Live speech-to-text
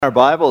Our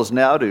Bibles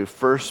now to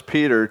 1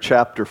 Peter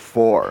chapter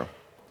 4.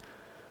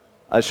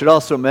 I should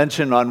also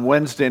mention on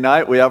Wednesday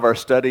night we have our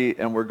study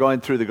and we're going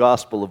through the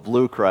Gospel of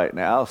Luke right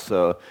now,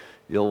 so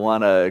you'll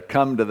want to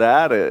come to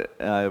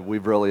that.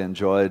 We've really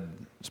enjoyed,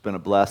 it's been a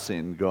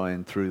blessing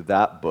going through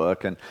that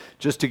book. And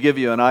just to give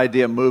you an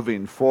idea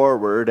moving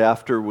forward,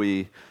 after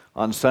we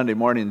on Sunday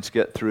mornings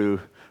get through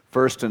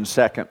 1st and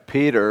 2nd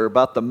Peter,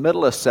 about the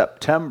middle of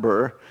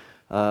September,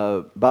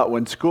 about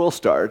when school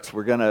starts,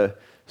 we're going to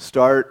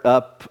start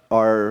up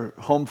our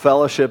home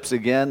fellowships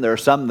again. There are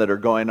some that are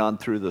going on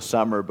through the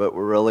summer, but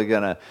we're really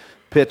going to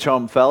pitch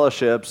home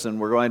fellowships, and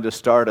we're going to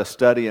start a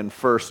study in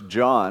 1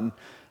 John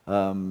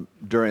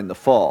during the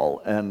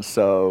fall. And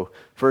so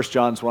 1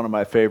 John's one of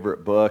my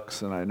favorite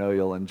books, and I know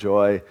you'll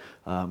enjoy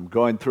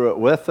going through it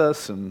with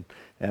us and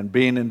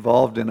being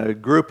involved in a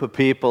group of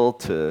people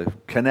to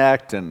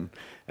connect and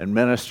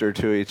minister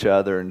to each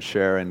other and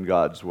share in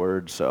God's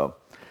Word. So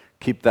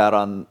keep that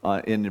on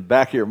in the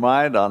back of your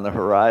mind, on the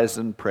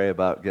horizon. Pray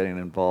about getting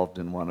involved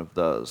in one of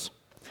those.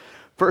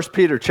 1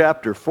 Peter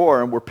chapter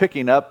 4, and we're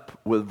picking up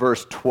with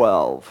verse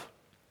 12.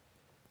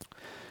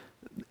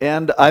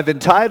 And I've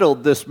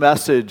entitled this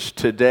message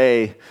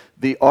today,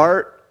 The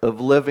Art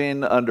of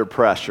Living Under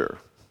Pressure.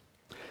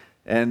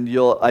 And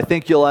I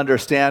think you'll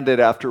understand it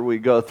after we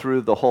go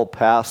through the whole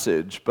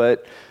passage.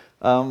 But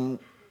I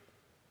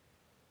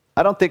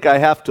don't think I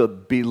have to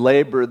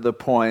belabor the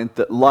point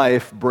that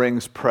life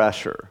brings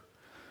pressure.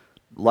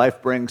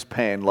 Life brings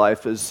pain.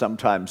 Life is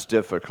sometimes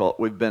difficult.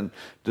 We've been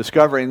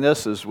discovering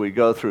this as we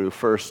go through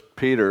 1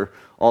 Peter,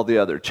 all the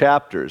other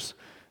chapters.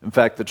 In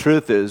fact, the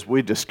truth is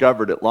we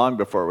discovered it long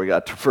before we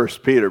got to 1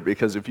 Peter,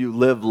 because if you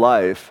live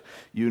life,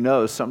 you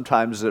know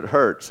sometimes it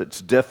hurts. It's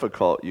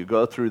difficult. You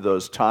go through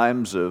those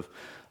times of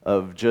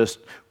just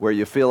where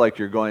you feel like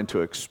you're going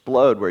to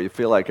explode, where you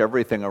feel like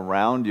everything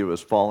around you is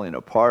falling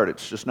apart.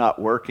 It's just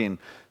not working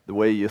the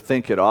way you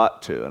think it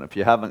ought to. And if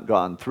you haven't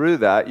gone through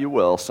that, you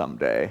will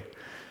someday.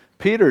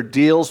 Peter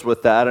deals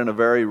with that in a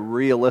very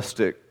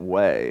realistic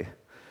way.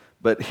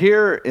 But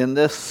here in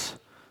this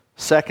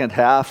second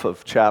half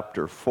of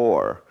chapter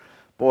 4,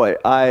 boy,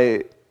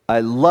 I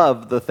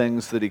love the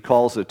things that he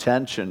calls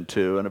attention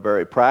to in a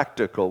very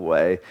practical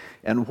way,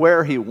 and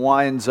where he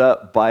winds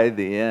up by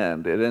the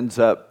end. It ends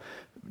up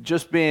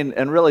just being,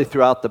 and really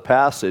throughout the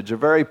passage, a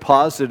very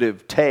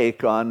positive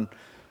take on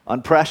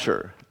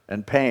pressure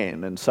and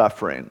pain and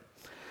suffering.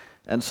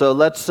 And so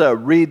let's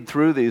read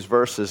through these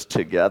verses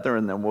together,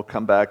 and then we'll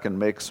come back and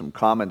make some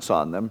comments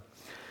on them.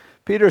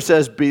 Peter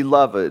says,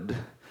 "Beloved,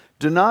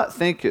 do not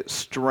think it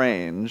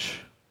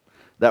strange,"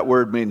 that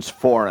word means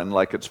foreign,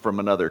 like it's from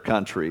another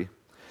country,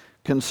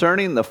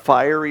 "concerning the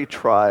fiery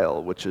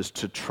trial which is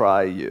to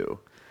try you,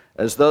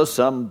 as though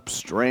some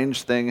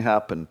strange thing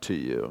happened to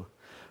you.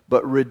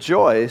 But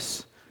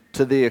rejoice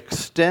to the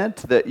extent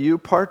that you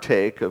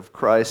partake of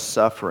Christ's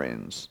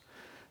sufferings,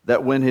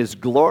 that when his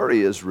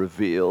glory is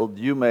revealed,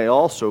 you may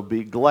also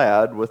be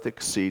glad with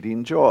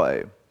exceeding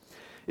joy.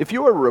 If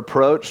you are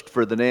reproached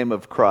for the name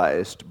of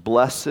Christ,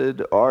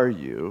 blessed are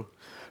you,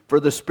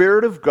 for the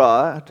Spirit of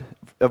God,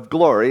 of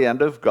glory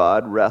and of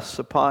God, rests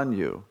upon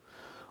you.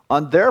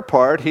 On their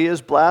part he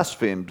is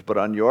blasphemed, but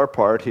on your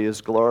part he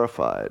is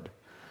glorified.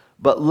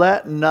 But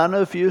let none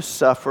of you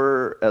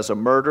suffer as a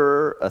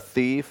murderer, a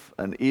thief,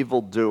 an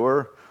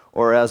evildoer,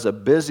 or as a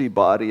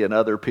busybody in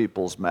other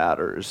people's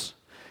matters.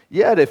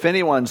 Yet if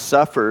anyone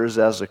suffers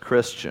as a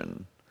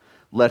Christian,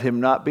 let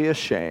him not be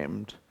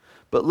ashamed,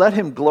 but let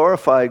him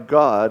glorify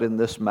God in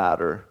this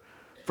matter.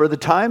 For the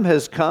time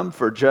has come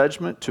for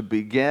judgment to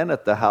begin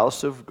at the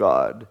house of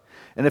God.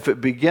 And if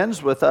it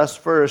begins with us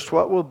first,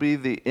 what will be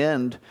the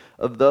end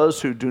of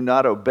those who do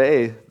not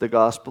obey the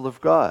gospel of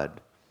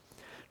God?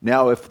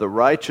 Now if the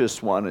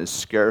righteous one is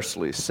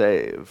scarcely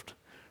saved,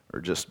 or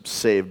just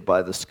saved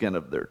by the skin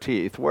of their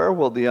teeth, where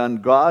will the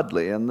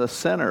ungodly and the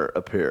sinner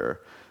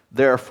appear?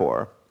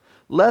 Therefore,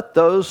 let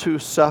those who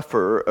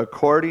suffer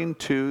according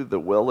to the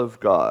will of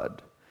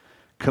God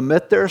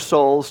commit their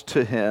souls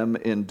to him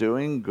in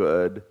doing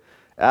good,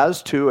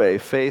 as to a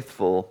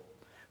faithful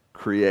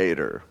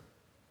Creator."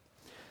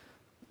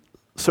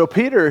 So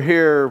Peter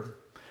here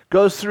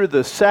goes through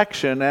this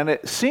section, and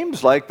it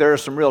seems like there are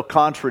some real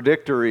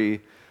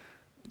contradictory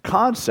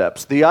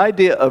concepts. The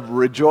idea of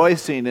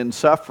rejoicing in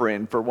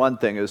suffering, for one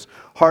thing, is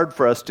hard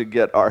for us to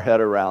get our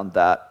head around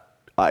that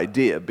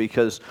idea,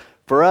 because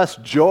for us,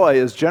 joy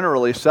is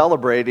generally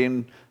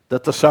celebrating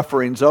that the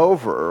suffering's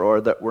over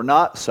or that we're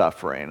not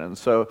suffering. And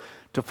so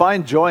to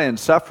find joy in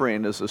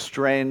suffering is a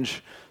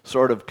strange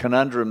sort of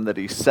conundrum that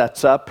he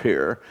sets up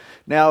here.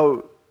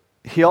 Now,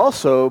 he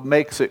also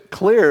makes it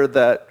clear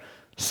that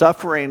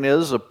suffering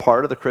is a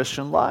part of the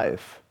Christian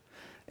life.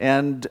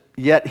 And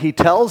yet he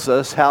tells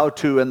us how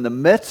to, in the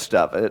midst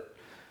of it,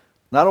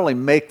 not only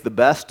make the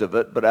best of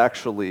it, but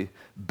actually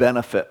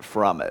benefit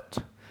from it.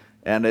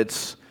 And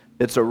it's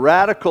a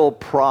radical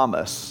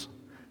promise.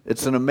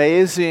 It's an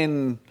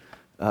amazing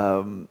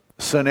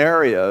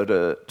scenario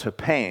to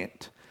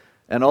paint,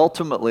 and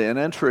ultimately an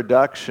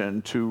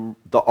introduction to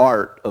the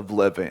art of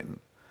living.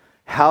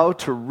 how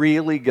to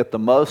really get the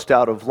most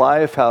out of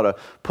life, how to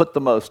put the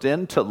most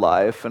into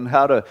life, and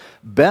how to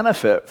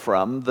benefit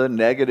from the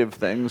negative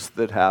things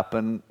that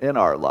happen in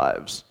our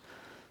lives.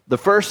 The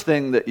first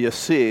thing that you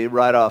see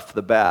right off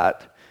the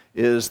bat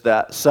is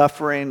that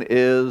suffering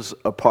is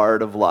a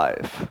part of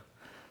life.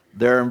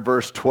 There in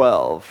verse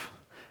 12,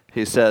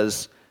 he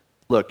says,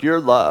 look, you're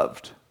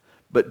loved,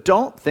 but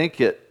don't think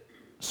it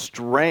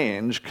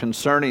strange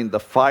concerning the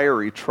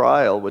fiery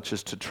trial which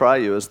is to try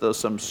you, as though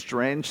some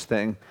strange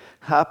thing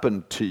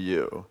happened to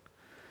you.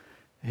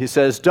 He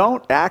says,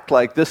 don't act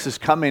like this is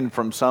coming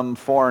from some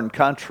foreign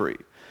country.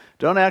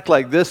 Don't act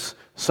like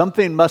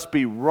something must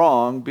be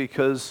wrong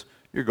because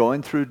you're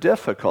going through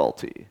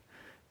difficulty.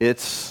 And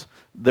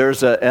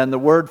the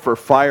word for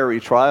fiery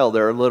trial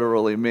there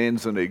literally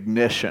means an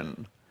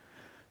ignition.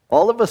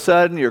 All of a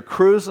sudden, you're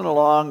cruising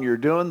along, you're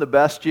doing the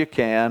best you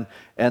can,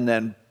 and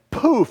then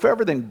poof,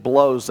 everything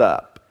blows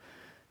up.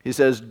 He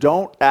says,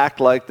 don't act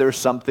like there's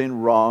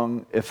something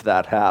wrong if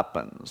that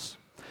happens,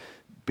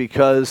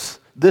 because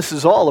this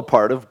is all a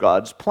part of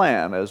God's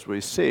plan, as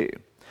we see.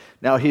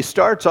 Now, he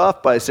starts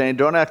off by saying,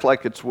 don't act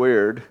like it's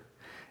weird,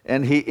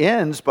 and he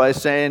ends by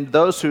saying,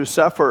 those who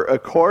suffer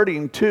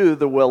according to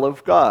the will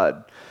of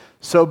God.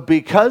 So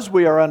because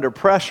we are under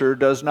pressure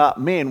does not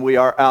mean we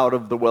are out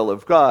of the will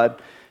of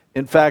God.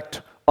 In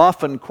fact,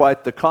 often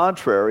quite the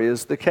contrary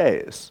is the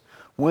case.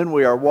 When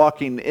we are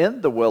walking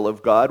in the will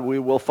of God, we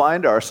will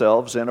find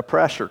ourselves in a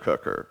pressure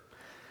cooker.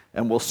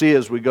 And we'll see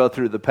as we go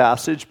through the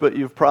passage, but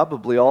you've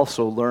probably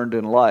also learned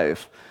in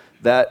life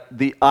that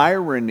the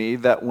irony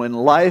that when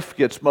life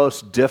gets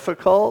most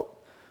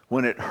difficult,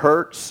 when it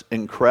hurts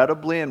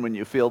incredibly and when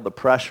you feel the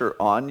pressure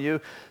on you,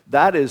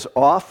 that is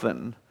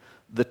often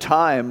the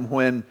time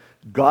when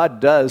God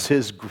does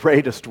his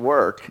greatest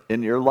work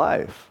in your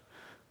life.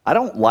 I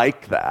don't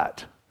like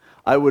that.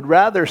 I would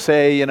rather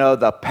say,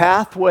 the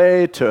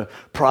pathway to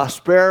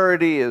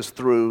prosperity is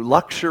through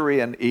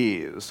luxury and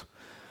ease.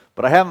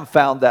 But I haven't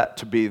found that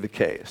to be the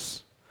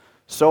case.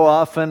 So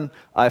often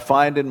I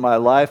find in my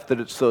life that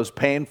it's those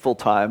painful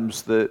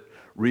times that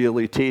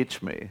really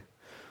teach me.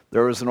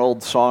 There was an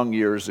old song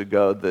years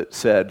ago that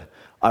said,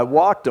 I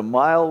walked a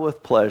mile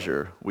with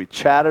pleasure. We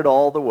chatted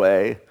all the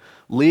way,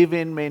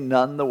 leaving me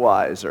none the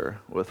wiser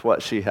with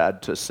what she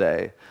had to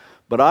say.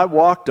 But I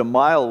walked a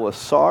mile with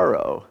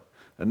sorrow,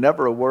 and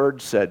never a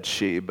word said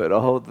she, but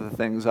oh, the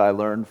things I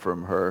learned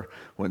from her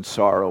when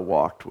sorrow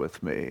walked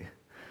with me.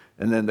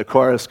 And then the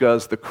chorus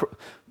goes,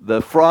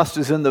 the frost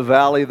is in the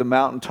valley, the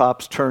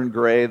mountaintops turn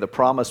gray, the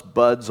promised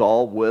buds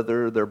all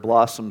wither, their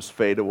blossoms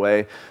fade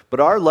away. But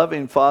our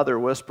loving Father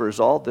whispers,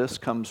 all this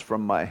comes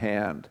from my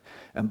hand.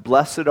 And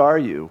blessed are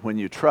you when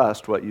you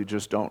trust what you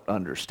just don't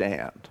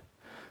understand.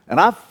 And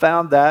I've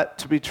found that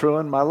to be true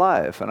in my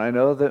life, and I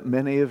know that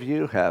many of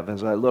you have.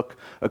 As I look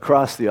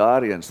across the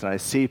audience and I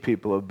see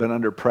people who have been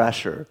under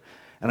pressure,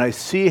 and I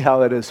see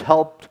how it has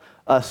helped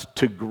us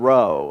to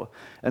grow.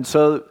 And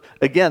so,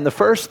 again, the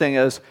first thing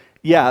is,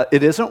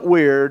 it isn't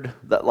weird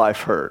that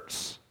life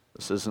hurts.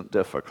 This isn't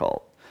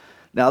difficult.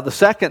 Now, the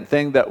second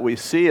thing that we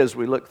see as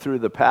we look through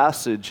the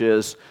passage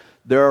is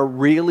there are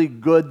really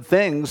good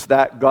things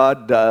that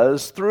God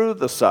does through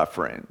the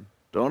suffering.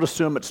 Don't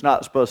assume it's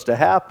not supposed to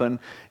happen,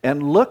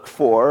 and look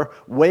for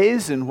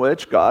ways in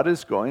which God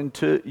is going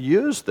to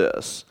use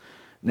this.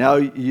 Now,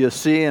 you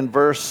see in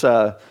verse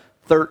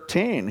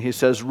 13, he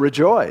says,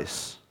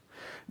 rejoice.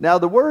 Now,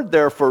 the word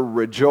there for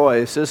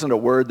rejoice isn't a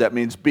word that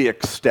means be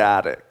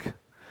ecstatic.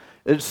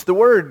 It's the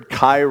word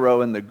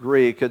kairo in the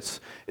Greek. It's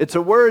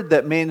a word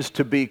that means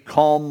to be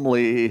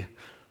calmly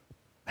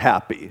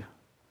happy.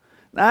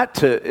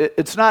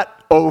 It's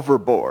not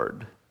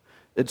overboard.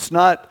 It's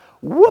not,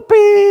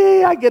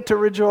 whoopee, I get to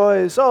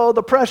rejoice. Oh,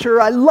 the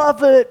pressure, I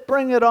love it,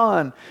 bring it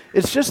on.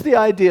 It's just the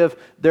idea of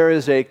there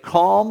is a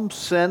calm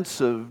sense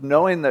of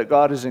knowing that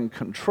God is in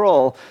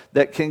control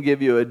that can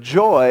give you a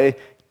joy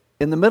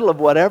in the middle of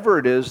whatever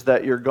it is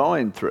that you're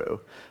going through.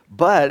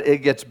 But it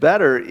gets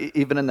better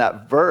even in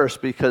that verse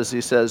because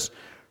he says,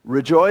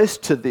 rejoice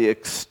to the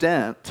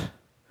extent,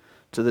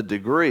 to the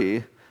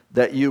degree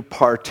that you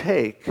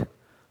partake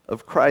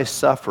of Christ's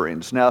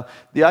sufferings. Now,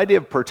 the idea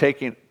of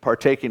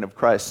partaking of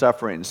Christ's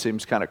sufferings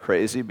seems kind of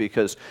crazy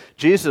because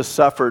Jesus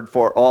suffered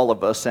for all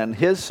of us, and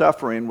his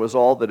suffering was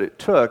all that it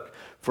took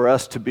for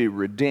us to be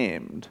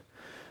redeemed.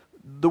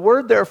 The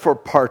word there for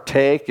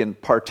partake and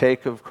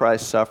partake of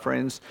Christ's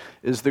sufferings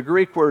is the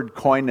Greek word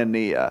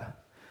koinonia.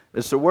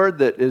 It's a word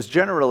that is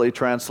generally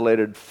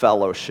translated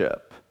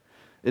fellowship.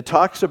 It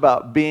talks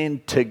about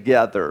being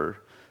together.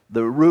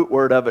 The root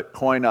word of it,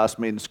 koinos,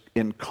 means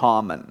in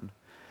common.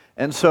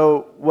 And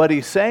so what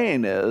he's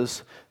saying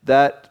is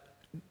that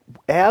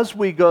as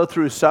we go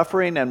through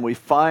suffering and we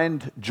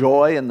find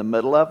joy in the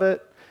middle of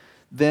it,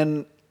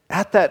 then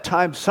at that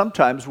time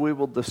sometimes we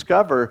will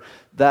discover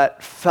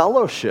that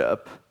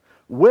fellowship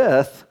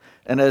with,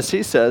 and as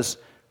he says,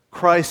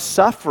 Christ's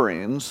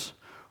sufferings,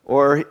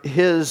 or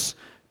his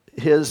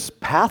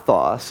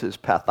pathos, his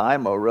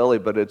pathaimo really,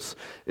 but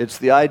it's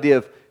the idea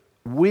of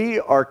we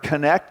are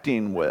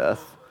connecting with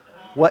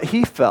what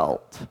he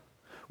felt.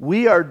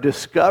 we are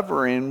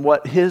discovering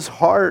what his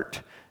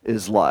heart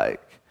is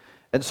like.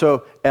 And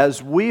so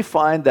as we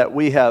find that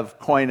we have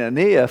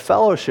koinonia,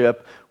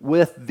 fellowship,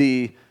 with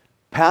the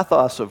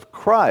pathos of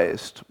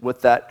Christ,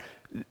 with that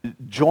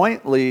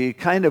jointly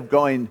kind of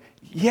going,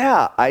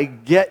 yeah, I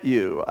get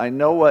you. I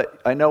know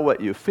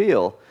what you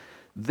feel.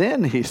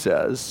 Then he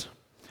says,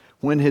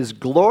 when his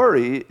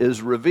glory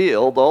is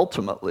revealed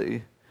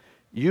ultimately,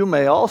 you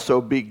may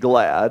also be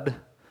glad.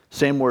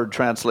 Same word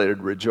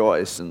translated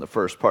rejoice in the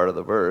first part of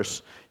the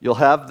verse. You'll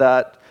have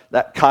that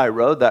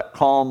kairo, that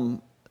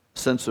calm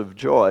sense of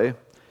joy,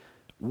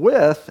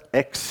 with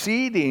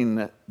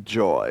exceeding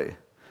joy.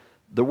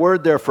 The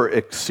word there for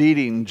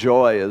exceeding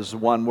joy is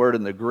one word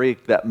in the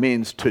Greek that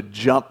means to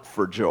jump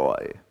for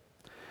joy.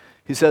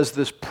 He says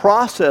this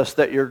process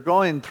that you're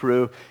going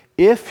through,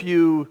 if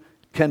you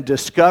can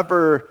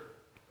discover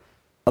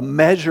a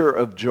measure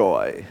of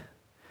joy,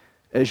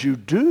 as you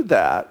do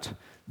that,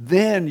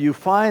 then you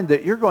find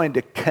that you're going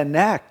to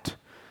connect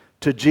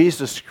to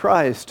Jesus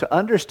Christ to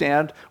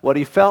understand what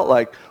he felt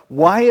like.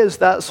 Why is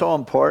that so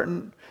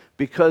important?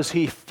 Because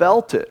he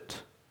felt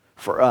it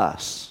for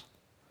us.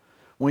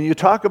 When you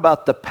talk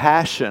about the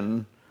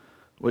passion,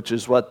 which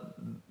is what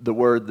the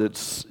word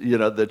that's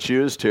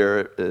used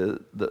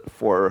here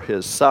for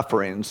his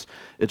sufferings,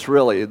 it's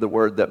really the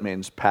word that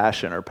means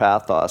passion or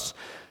pathos.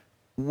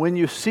 When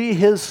you see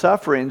his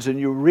sufferings and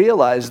you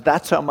realize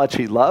that's how much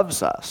he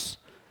loves us,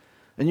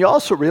 and you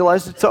also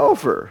realize it's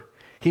over.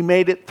 He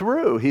made it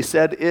through. He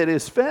said, it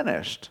is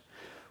finished.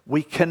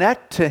 We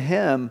connect to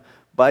him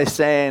by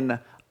saying,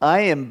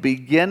 I am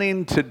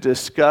beginning to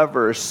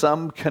discover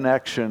some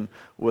connection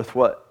with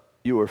what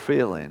you were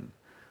feeling.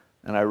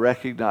 And I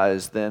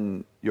recognize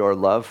then your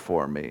love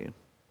for me.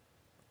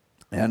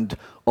 And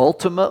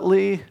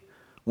ultimately,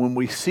 when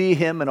we see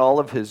him in all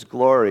of his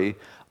glory,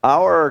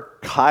 our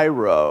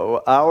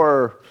kairo,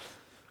 our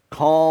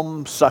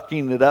calm,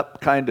 sucking it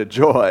up kind of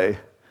joy,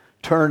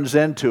 turns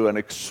into an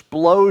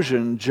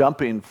explosion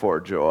jumping for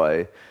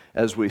joy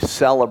as we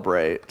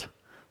celebrate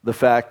the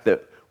fact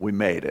that we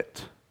made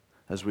it,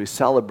 as we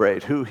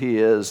celebrate who he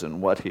is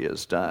and what he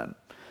has done.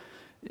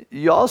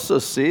 You also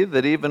see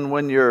that even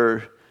when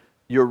you're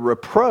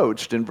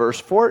reproached in verse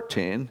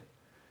 14,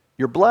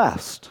 you're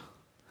blessed.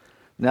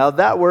 Now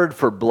that word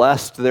for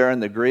blessed there in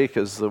the Greek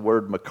is the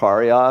word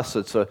makarios.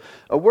 It's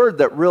a word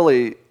that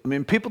really,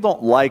 people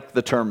don't like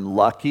the term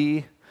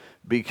lucky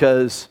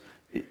because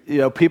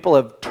people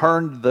have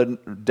turned the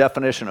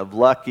definition of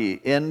lucky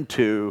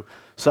into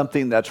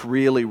something that's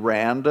really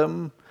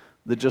random,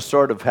 that just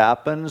sort of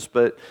happens.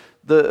 But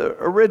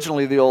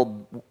originally the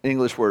old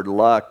English word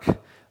luck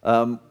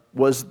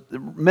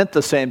meant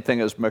the same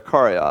thing as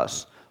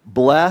makarios,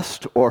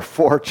 blessed or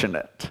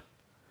fortunate.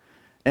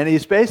 And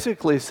he's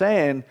basically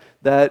saying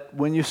that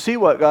when you see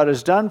what God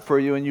has done for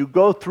you and you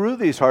go through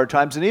these hard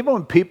times, and even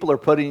when people are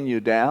putting you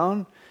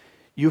down,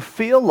 you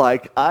feel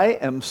like, I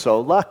am so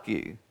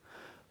lucky.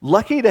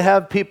 Lucky to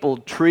have people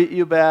treat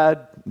you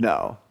bad?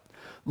 No.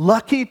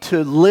 Lucky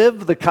to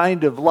live the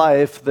kind of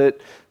life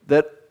that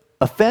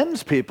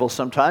offends people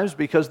sometimes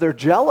because they're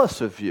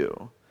jealous of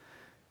you.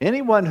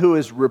 Anyone who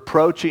is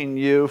reproaching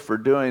you for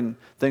doing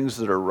things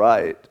that are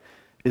right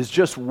is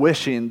just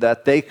wishing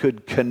that they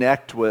could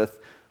connect with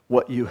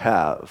what you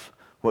have,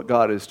 what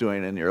God is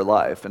doing in your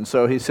life. And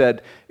so he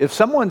said, if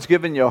someone's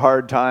giving you a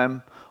hard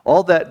time,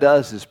 all that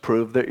does is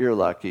prove that you're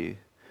lucky,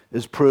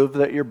 is prove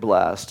that you're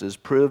blessed, is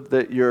prove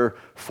that you're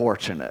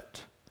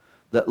fortunate,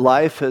 that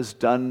life has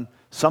done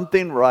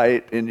something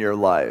right in your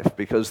life,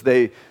 because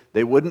they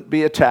wouldn't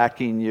be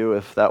attacking you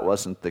if that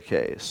wasn't the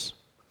case.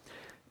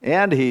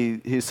 And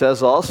he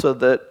says also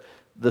that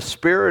the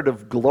Spirit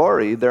of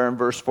glory, there in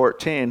verse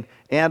 14,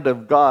 and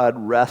of God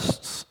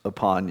rests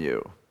upon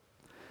you.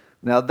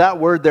 Now that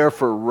word there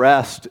for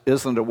rest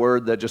isn't a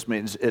word that just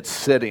means it's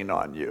sitting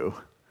on you,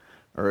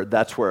 or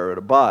that's where it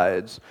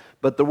abides.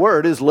 But the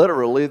word is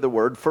literally the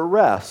word for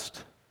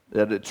rest.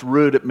 At its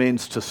root, it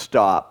means to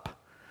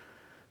stop.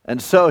 And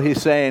so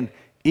he's saying,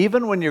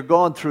 even when you're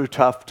going through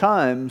tough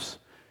times,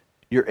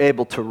 you're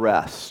able to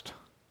rest.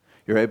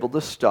 You're able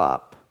to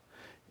stop.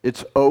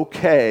 It's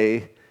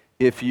okay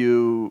if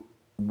you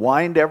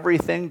wind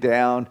everything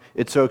down.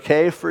 It's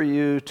okay for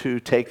you to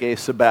take a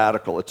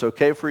sabbatical. It's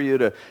okay for you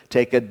to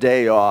take a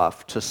day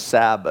off, to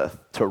Sabbath,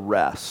 to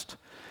rest.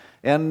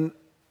 And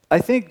I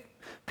think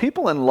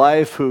people in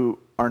life who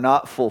are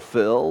not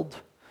fulfilled,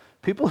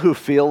 people who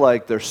feel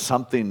like there's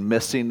something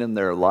missing in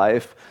their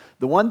life,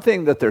 the one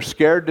thing that they're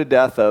scared to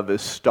death of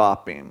is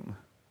stopping,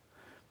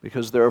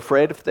 because they're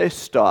afraid if they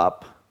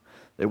stop,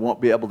 they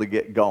won't be able to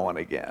get going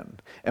again.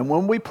 And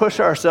when we push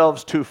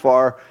ourselves too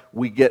far,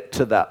 we get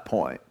to that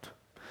point.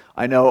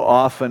 I know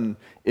often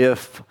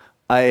if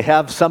I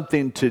have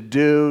something to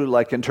do,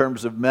 like in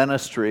terms of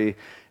ministry,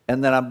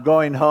 and then I'm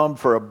going home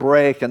for a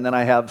break, and then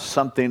I have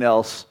something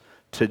else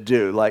to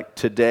do. Like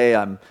today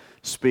I'm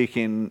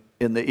speaking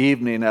in the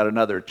evening at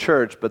another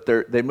church, but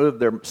they moved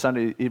their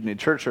Sunday evening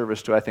church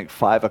service to, I think,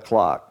 5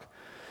 o'clock.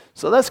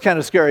 So that's kind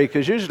of scary,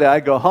 because usually I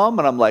go home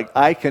and I'm like,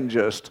 I can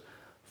just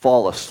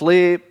fall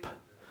asleep,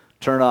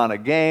 turn on a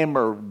game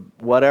or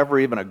whatever,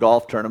 even a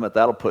golf tournament,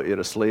 that'll put you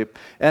to sleep.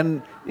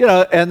 And,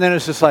 and then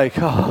it's just like,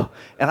 oh,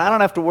 and I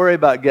don't have to worry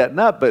about getting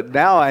up, but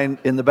now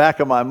in the back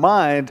of my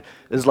mind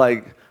is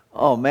like,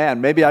 oh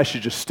man, maybe I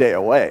should just stay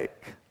awake.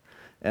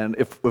 And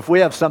if we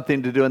have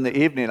something to do in the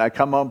evening, I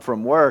come home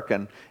from work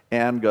and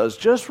Ann goes,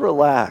 just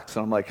relax.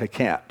 And I'm like, I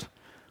can't.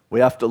 We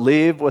have to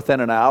leave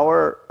within an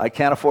hour. I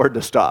can't afford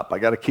to stop. I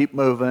got to keep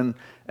moving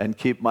and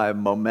keep my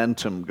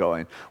momentum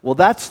going. Well,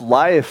 that's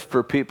life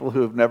for people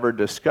who have never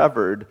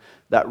discovered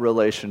that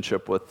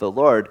relationship with the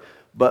Lord.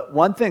 But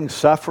one thing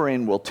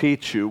suffering will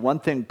teach you, one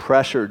thing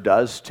pressure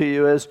does to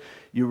you is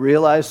you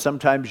realize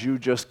sometimes you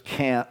just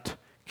can't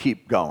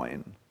keep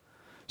going.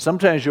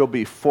 Sometimes you'll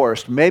be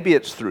forced. Maybe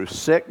it's through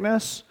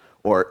sickness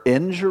or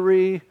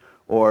injury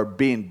or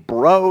being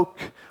broke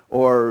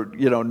or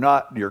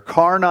not your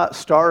car not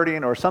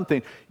starting or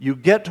something. You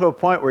get to a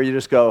point where you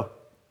just go,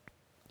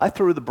 I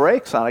threw the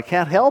brakes on. I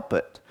can't help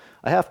it.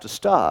 I have to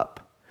stop.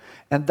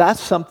 And that's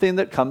something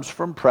that comes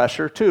from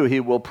pressure too. He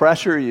will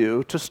pressure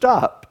you to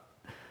stop,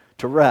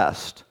 to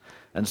rest.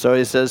 And so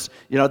he says,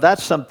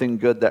 that's something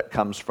good that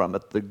comes from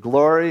it. The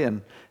glory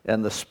and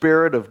the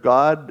Spirit of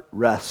God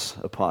rests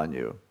upon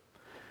you.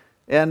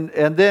 And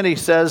then he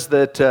says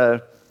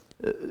that,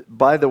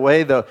 by the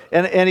way, though,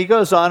 and he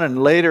goes on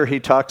and later he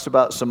talks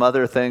about some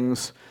other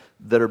things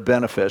that are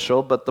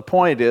beneficial, but the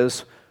point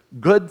is,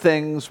 good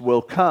things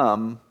will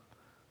come.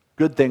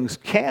 Good things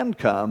can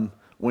come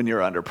when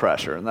you're under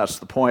pressure. And that's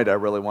the point I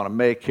really want to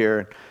make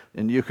here.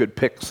 And you could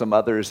pick some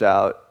others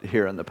out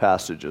here in the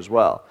passage as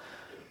well.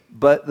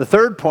 But the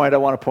third point I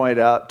want to point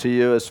out to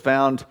you is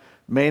found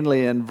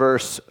mainly in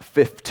verse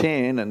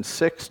 15 and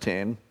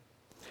 16.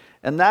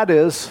 And that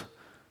is,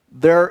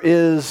 there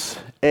is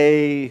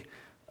a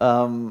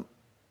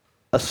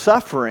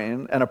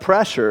suffering and a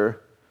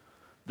pressure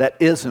that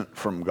isn't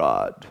from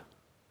God.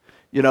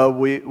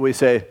 We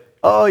say,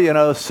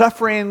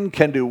 suffering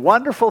can do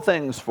wonderful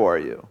things for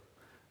you.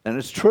 And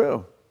it's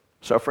true.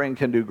 Suffering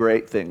can do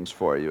great things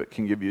for you. It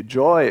can give you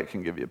joy. It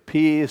can give you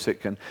peace.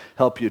 It can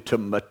help you to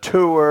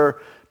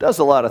mature. It does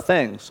a lot of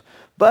things.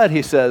 But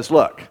he says,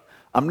 look,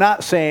 I'm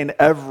not saying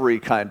every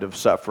kind of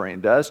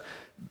suffering does.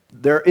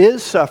 There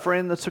is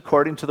suffering that's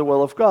according to the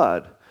will of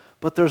God.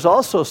 But there's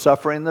also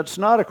suffering that's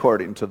not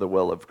according to the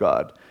will of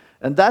God.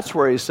 And that's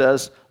where he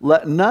says,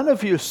 let none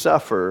of you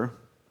suffer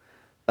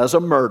as a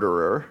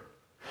murderer.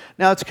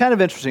 Now, it's kind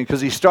of interesting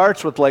because he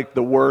starts with like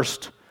the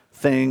worst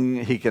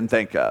thing he can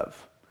think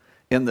of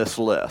in this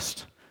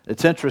list.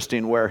 It's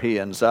interesting where he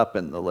ends up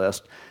in the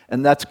list.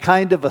 And that's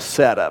kind of a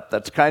setup.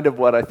 That's kind of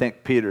what I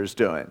think Peter's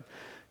doing.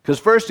 Because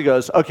first he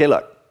goes, okay,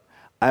 look,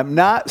 I'm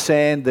not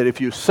saying that if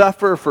you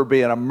suffer for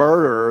being a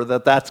murderer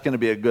that that's going to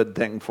be a good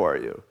thing for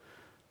you.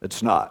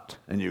 It's not.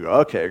 And you go,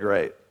 okay,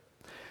 great.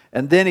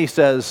 And then he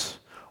says,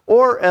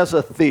 or as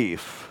a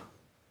thief.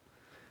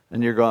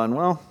 And you're going,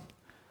 well,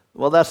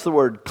 that's the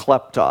word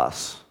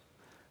kleptos.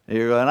 And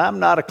you're going, I'm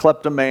not a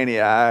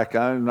kleptomaniac.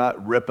 I'm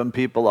not ripping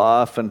people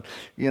off. And,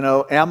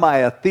 am I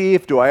a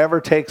thief? Do I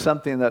ever take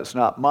something that's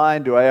not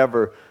mine? Do I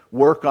ever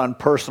work on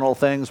personal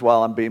things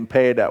while I'm being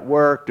paid at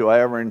work? Do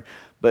I ever...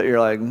 But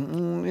you're like,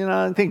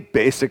 I think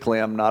basically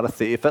I'm not a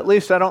thief. At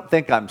least I don't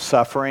think I'm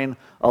suffering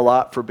a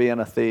lot for being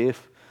a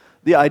thief.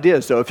 The idea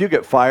is, so if you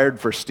get fired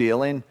for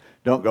stealing,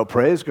 don't go,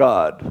 praise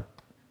God.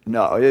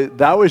 No,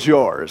 that was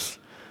yours.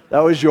 That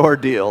was your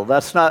deal.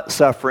 That's not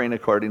suffering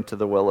according to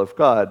the will of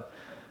God.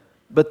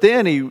 But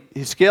then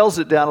he scales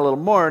it down a little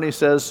more and he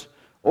says,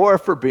 or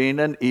for being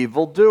an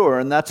evildoer.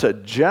 And that's a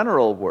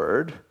general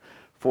word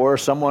for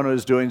someone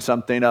who's doing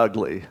something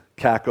ugly,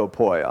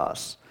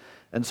 kakopoios.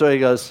 And so he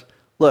goes,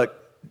 look,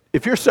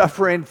 if you're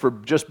suffering for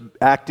just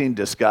acting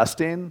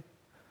disgusting,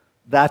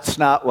 that's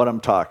not what I'm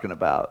talking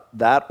about.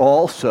 That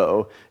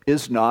also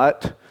is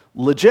not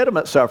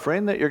legitimate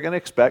suffering that you're going to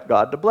expect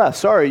God to bless.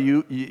 Sorry,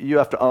 you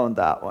have to own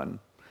that one.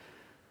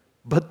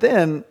 But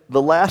then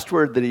the last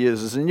word that he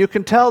uses, and you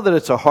can tell that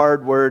it's a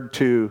hard word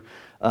to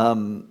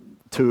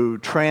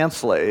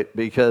translate,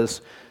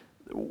 because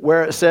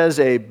where it says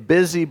a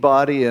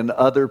busybody in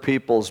other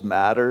people's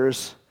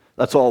matters,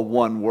 that's all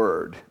one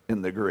word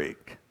in the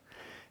Greek.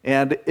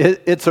 And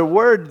it's a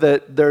word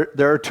that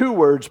there are two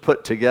words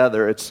put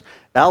together. It's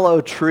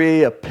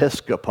allotri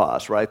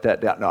episkopos. Write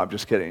that down. No, I'm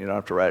just kidding. You don't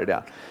have to write it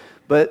down.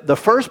 But the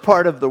first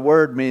part of the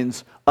word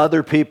means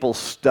other people's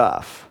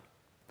stuff.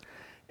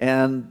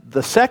 And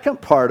the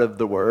second part of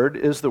the word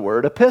is the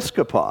word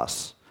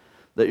episkopos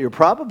that you're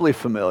probably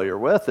familiar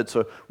with. It's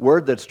a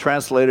word that's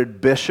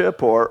translated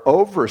bishop or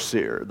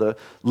overseer. The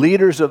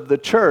leaders of the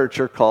church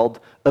are called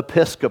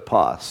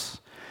episkopos.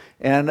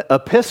 And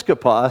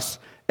episkopos,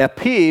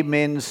 epi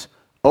means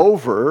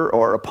over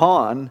or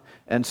upon,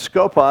 and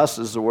skopos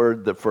is the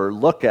word that for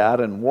look at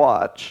and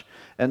watch.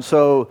 And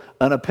so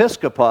an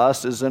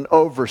episkopos is an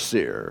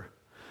overseer.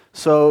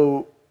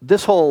 So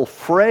this whole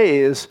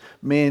phrase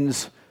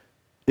means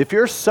if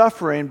you're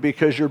suffering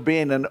because you're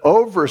being an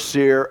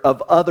overseer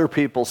of other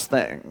people's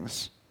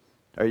things.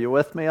 Are you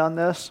with me on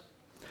this?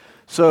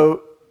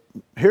 So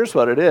here's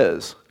what it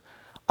is.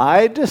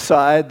 I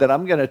decide that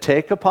I'm going to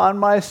take upon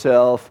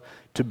myself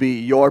to be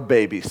your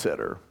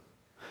babysitter,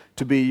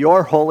 to be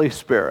your Holy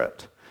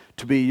Spirit,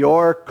 to be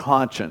your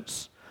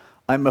conscience.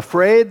 I'm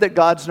afraid that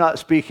God's not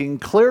speaking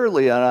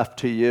clearly enough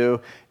to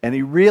you, and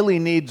he really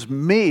needs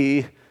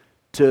me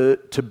to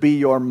be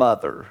your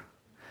mother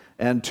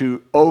and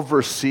to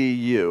oversee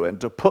you and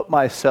to put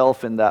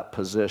myself in that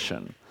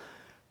position.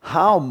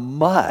 How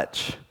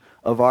much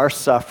of our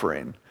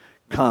suffering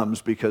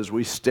comes because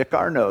we stick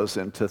our nose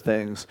into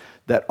things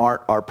that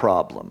aren't our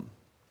problem?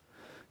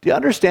 Do you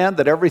understand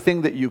that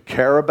everything that you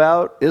care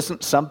about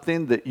isn't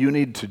something that you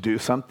need to do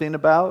something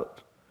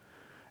about?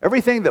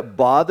 Everything that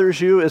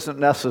bothers you isn't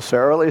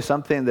necessarily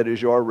something that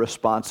is your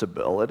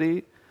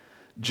responsibility.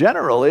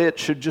 Generally, it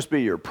should just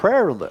be your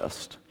prayer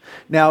list.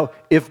 Now,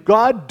 if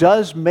God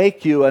does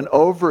make you an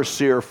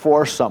overseer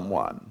for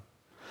someone,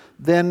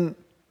 then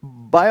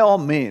by all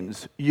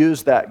means,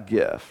 use that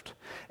gift.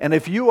 And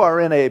if you are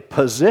in a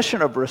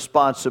position of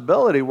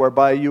responsibility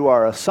whereby you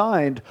are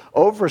assigned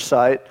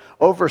oversight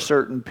over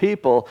certain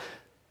people,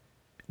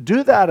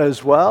 do that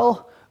as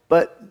well,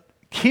 but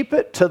keep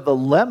it to the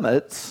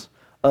limits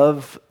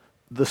of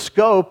the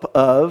scope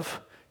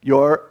of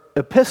your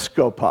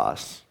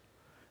episkopos.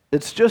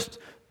 It's just,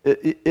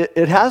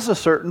 it has a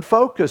certain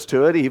focus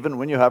to it even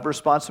when you have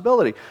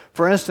responsibility.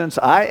 For instance,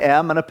 I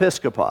am an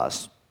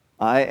episkopos.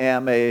 I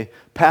am a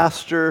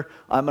pastor.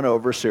 I'm an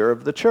overseer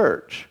of the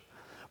church.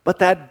 But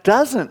that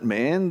doesn't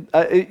mean,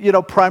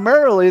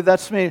 primarily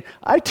that's mean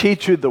I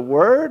teach you the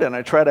word and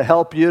I try to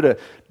help you to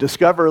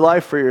discover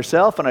life for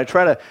yourself, and I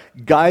try to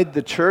guide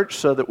the church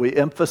so that we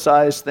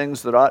emphasize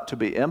things that ought to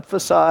be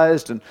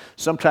emphasized, and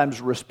sometimes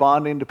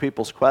responding to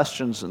people's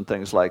questions and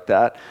things like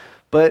that.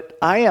 But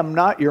I am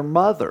not your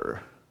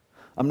mother.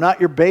 I'm not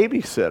your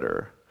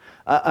babysitter.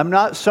 I'm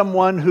not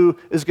someone who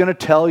is going to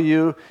tell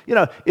you,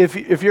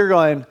 if you're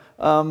going,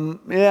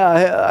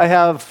 I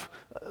have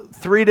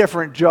 3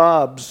 different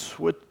jobs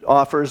with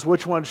offers,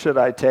 which one should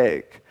I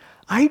take?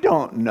 I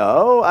don't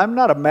know. I'm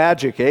not a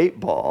magic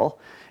 8-ball.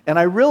 And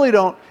I really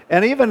don't,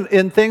 and even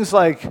in things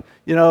like,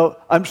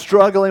 I'm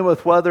struggling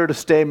with whether to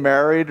stay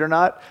married or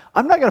not,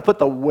 I'm not going to put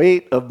the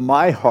weight of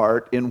my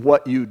heart in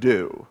what you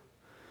do.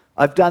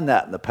 I've done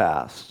that in the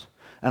past.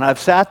 And I've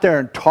sat there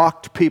and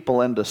talked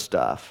people into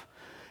stuff.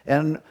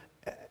 And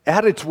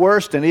at its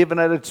worst, and even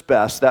at its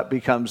best, that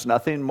becomes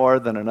nothing more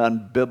than an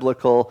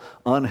unbiblical,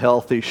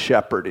 unhealthy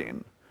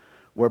shepherding,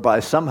 whereby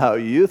somehow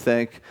you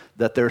think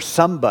that there's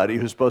somebody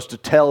who's supposed to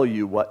tell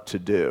you what to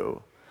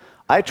do.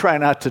 I try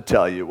not to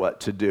tell you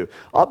what to do.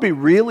 I'll be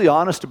really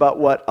honest about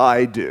what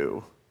I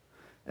do.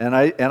 And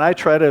I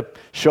try to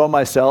show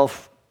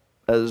myself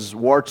as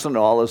warts and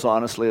all, as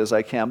honestly as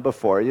I can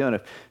before you. And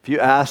if you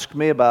ask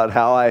me about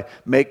how I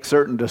make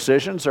certain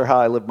decisions or how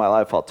I live my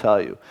life, I'll tell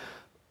you.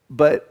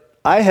 But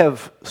I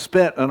have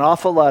spent an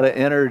awful lot of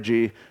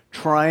energy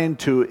trying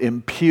to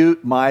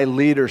impute my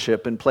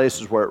leadership in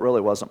places where it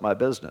really wasn't my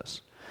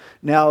business.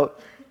 Now,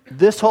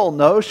 this whole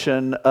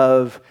notion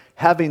of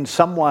having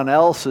someone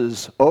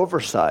else's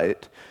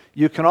oversight,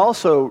 you can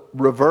also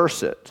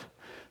reverse it.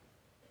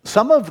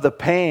 Some of the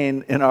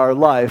pain in our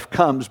life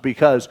comes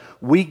because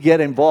we get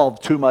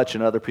involved too much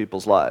in other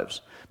people's lives.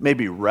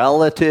 Maybe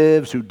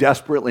relatives who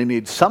desperately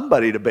need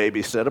somebody to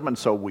babysit them, and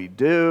so we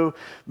do.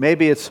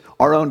 Maybe it's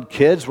our own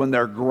kids when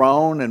they're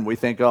grown, and we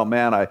think, oh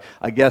man,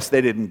 I guess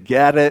they didn't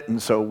get it, and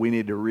so we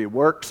need to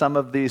rework some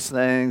of these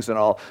things, and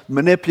I'll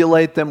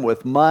manipulate them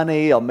with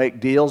money, I'll make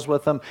deals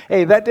with them.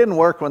 Hey, that didn't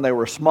work when they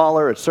were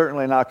smaller, it's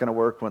certainly not going to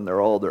work when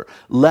they're older.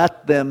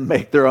 Let them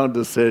make their own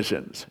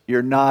decisions.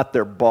 You're not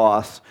their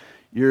boss.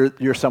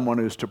 You're someone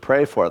who's to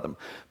pray for them.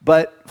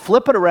 But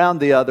flip it around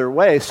the other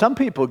way. Some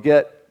people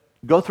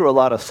go through a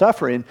lot of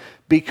suffering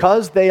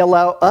because they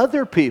allow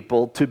other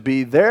people to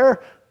be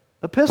their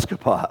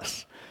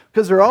episkopos.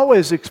 Because they're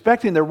always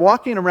expecting, they're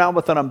walking around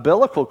with an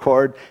umbilical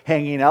cord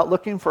hanging out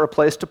looking for a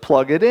place to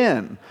plug it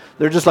in.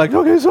 They're just like,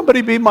 okay,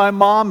 somebody be my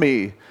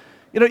mommy.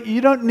 You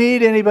don't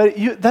need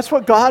anybody. That's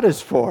what God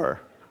is for.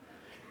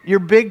 You're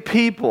big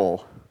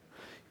people.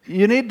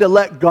 You need to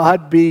let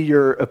God be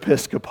your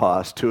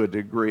episkopos to a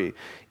degree.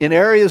 In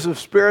areas of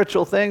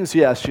spiritual things,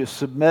 yes, you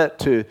submit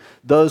to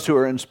those who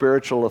are in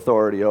spiritual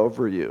authority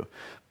over you.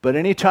 But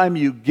anytime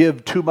you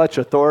give too much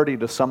authority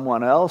to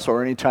someone else,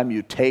 or anytime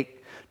you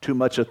take too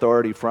much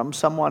authority from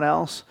someone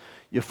else,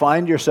 you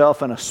find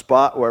yourself in a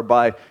spot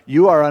whereby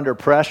you are under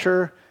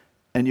pressure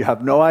and you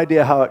have no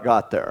idea how it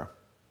got there.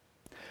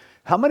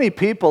 How many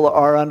people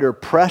are under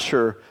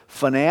pressure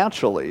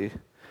financially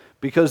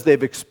because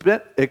they've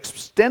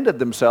extended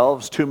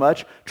themselves too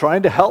much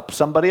trying to help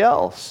somebody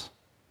else,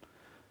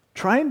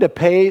 trying to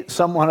pay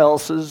someone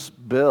else's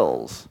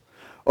bills?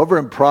 Over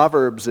in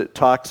Proverbs, it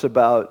talks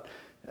about,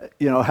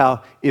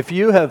 how if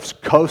you have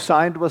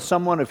co-signed with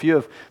someone, if you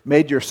have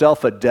made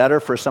yourself a debtor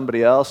for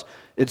somebody else,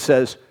 it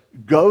says,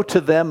 go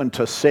to them and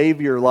to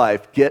save your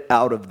life, get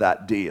out of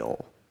that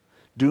deal.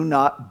 Do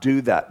not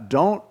do that.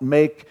 Don't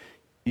make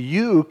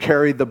you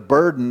carry the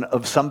burden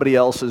of somebody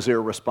else's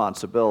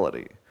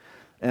irresponsibility.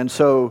 And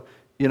so,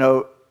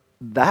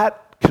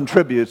 that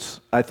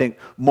contributes, I think,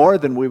 more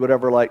than we would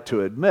ever like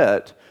to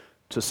admit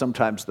to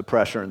sometimes the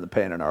pressure and the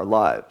pain in our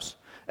lives.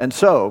 And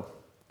so,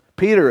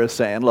 Peter is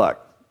saying, look,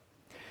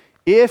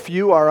 if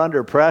you are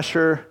under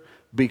pressure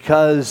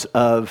because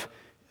of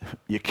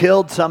you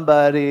killed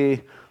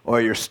somebody,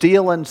 or you're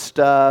stealing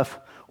stuff,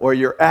 or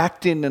you're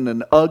acting in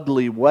an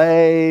ugly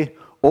way,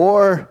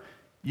 or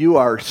you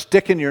are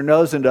sticking your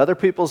nose into other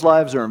people's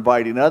lives or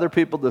inviting other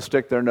people to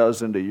stick their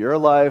nose into your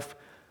life,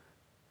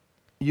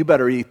 you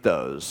better eat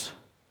those,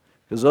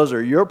 because those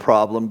are your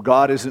problem.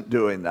 God isn't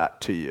doing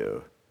that to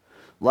you.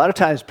 A lot of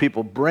times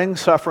people bring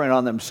suffering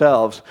on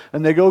themselves,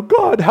 and they go,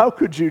 God, how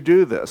could you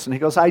do this? And he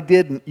goes, I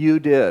didn't, you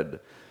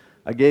did.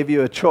 I gave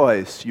you a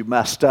choice, you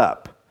messed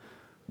up.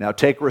 Now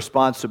take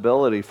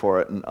responsibility for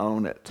it and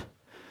own it.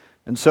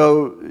 And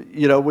so,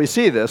 we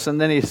see this,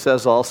 and then he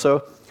says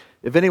also,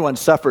 if anyone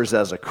suffers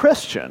as a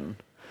Christian,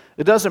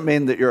 it doesn't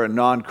mean that you're a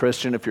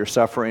non-Christian if you're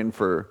suffering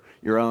for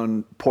your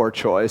own poor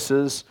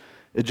choices.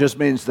 It just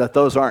means that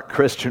those aren't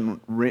Christian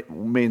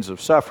means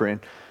of suffering.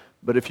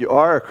 But if you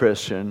are a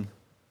Christian,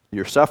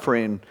 you're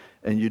suffering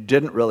and you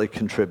didn't really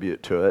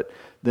contribute to it,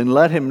 then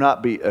let him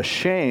not be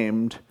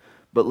ashamed,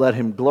 but let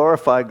him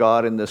glorify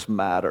God in this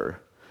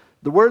matter.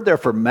 The word there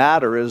for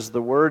matter is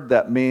the word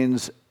that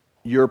means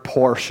your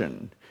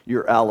portion,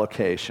 your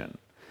allocation.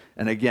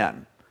 And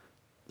again,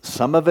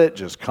 some of it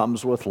just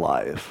comes with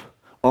life.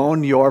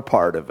 Own your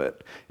part of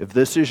it. If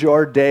this is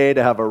your day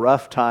to have a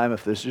rough time,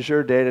 if this is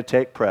your day to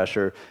take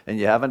pressure, and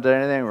you haven't done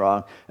anything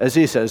wrong, as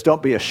he says,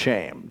 don't be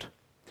ashamed.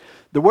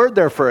 The word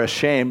there for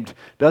ashamed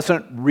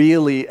doesn't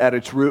really at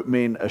its root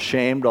mean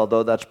ashamed,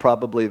 although that's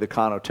probably the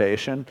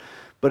connotation.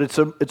 But it's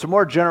a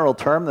more general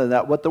term than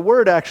that. What the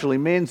word actually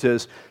means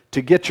is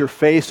to get your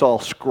face all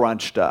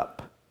scrunched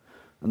up.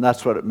 And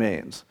that's what it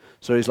means.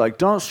 So he's like,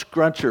 don't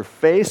scrunch your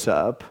face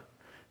up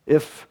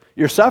if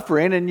you're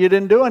suffering and you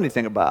didn't do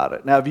anything about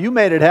it. Now, if you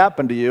made it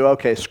happen to you,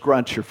 okay,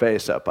 scrunch your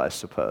face up, I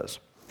suppose.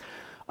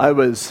 I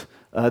was,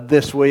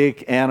 this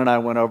week, Ann and I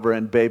went over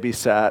and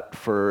babysat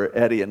for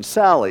Eddie and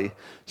Sally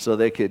so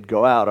they could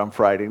go out on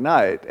Friday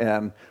night.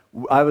 And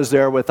I was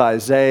there with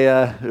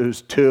Isaiah,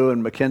 who's 2,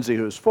 and Mackenzie,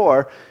 who's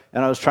 4,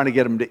 and I was trying to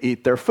get them to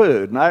eat their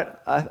food. And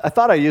I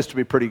thought I used to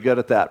be pretty good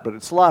at that, but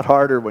it's a lot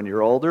harder when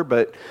you're older.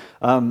 But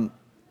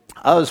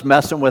I was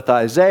messing with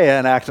Isaiah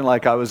and acting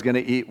like I was going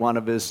to eat one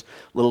of his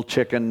little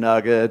chicken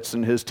nuggets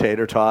and his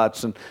tater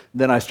tots, and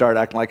then I started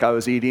acting like I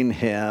was eating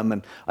him,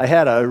 and I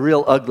had a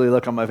real ugly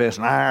look on my face,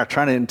 and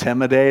trying to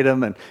intimidate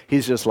him, and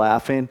he's just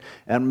laughing.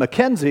 And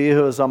Mackenzie,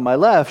 who was on my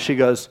left, she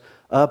goes,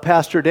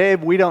 Pastor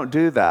Dave, we don't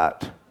do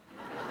that.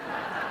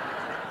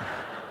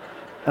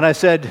 And I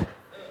said,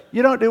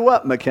 you don't do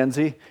what,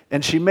 Mackenzie?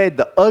 And she made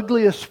the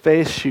ugliest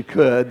face she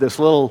could, this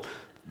little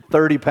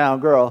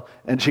 30-pound girl,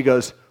 and she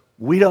goes,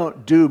 we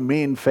don't do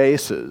mean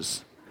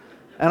faces.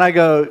 And I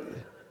go,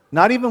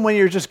 not even when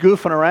you're just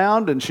goofing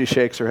around? And she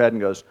shakes her head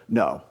and goes,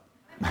 no.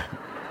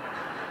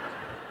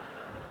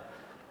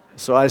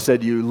 So I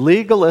said, you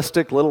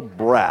legalistic little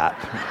brat.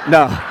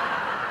 No.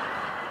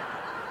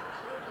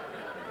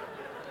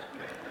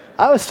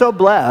 I was so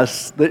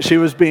blessed that she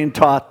was being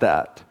taught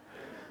that.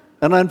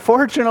 And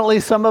unfortunately,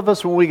 some of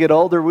us, when we get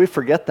older, we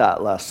forget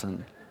that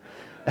lesson.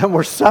 And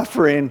we're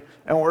suffering,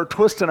 and we're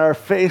twisting our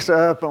face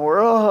up, and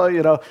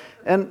we're,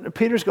 And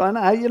Peter's going,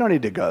 you don't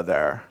need to go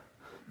there.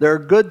 There are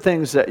good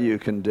things that you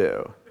can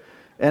do.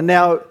 And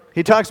now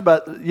he talks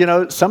about,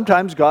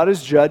 sometimes God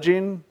is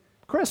judging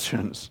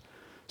Christians.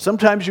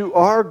 Sometimes you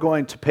are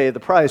going to pay the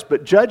price,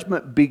 but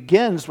judgment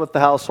begins with the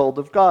household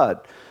of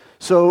God.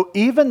 So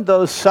even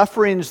those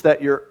sufferings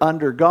that you're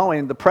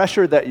undergoing, the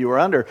pressure that you are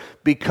under,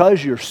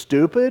 because you're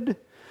stupid,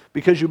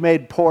 because you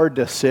made poor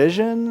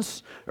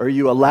decisions, or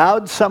you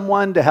allowed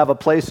someone to have a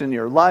place in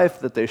your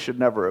life that they should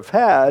never have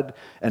had,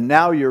 and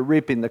now you're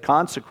reaping the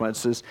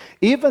consequences,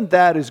 even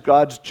that is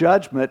God's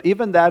judgment,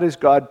 even that is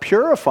God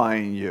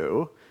purifying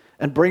you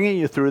and bringing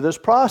you through this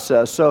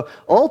process. So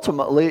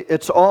ultimately,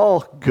 it's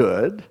all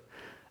good.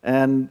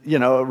 And,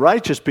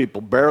 righteous people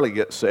barely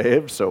get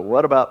saved, so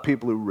what about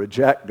people who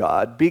reject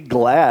God? Be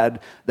glad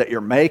that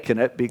you're making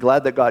it. Be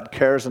glad that God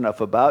cares enough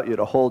about you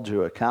to hold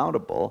you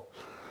accountable.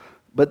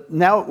 But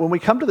now, when we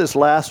come to this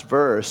last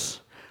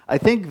verse, I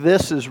think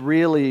this is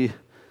really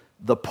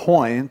the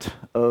point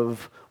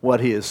of what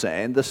he is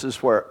saying. This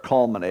is where it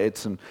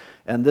culminates, and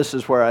this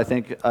is where I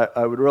think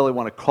I would really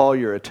want to call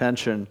your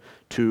attention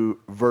to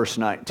verse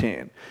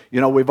 19.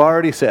 We've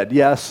already said,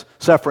 yes,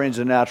 suffering is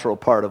a natural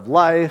part of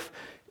life.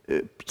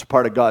 It's a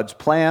part of God's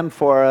plan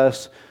for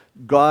us.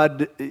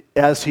 God,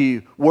 as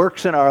he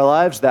works in our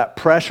lives, that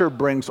pressure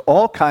brings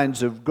all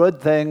kinds of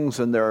good things,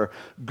 and there are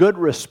good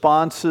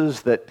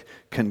responses that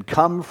can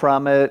come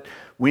from it.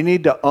 We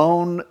need to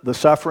own the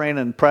suffering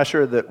and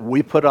pressure that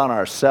we put on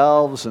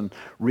ourselves and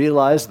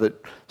realize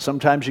that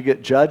sometimes you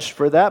get judged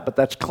for that, but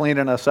that's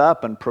cleaning us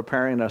up and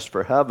preparing us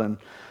for heaven.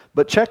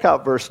 But check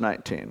out verse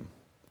 19.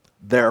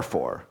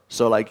 Therefore.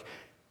 So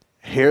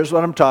here's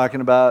what I'm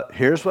talking about.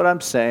 Here's what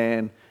I'm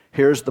saying.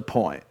 Here's the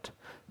point.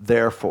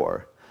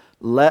 Therefore,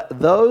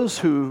 let those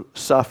who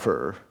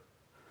suffer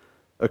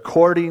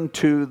according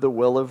to the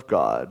will of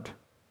God,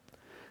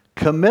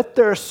 commit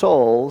their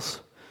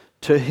souls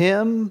to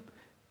Him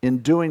in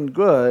doing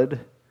good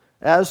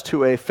as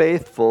to a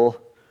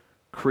faithful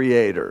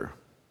Creator.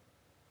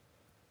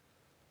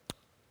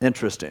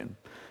 Interesting.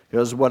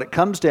 Because what it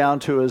comes down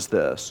to is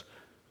this.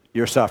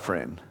 You're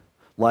suffering.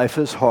 Life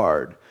is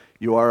hard.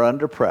 You are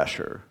under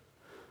pressure.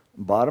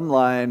 Bottom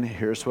line,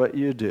 here's what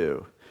you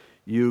do.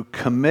 You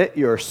commit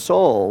your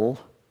soul,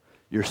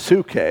 your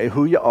suke,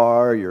 who you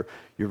are, your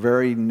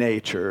very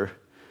nature,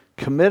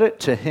 commit it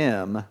to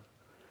Him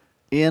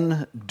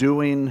in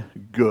doing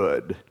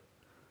good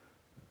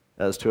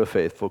as to a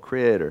faithful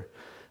Creator.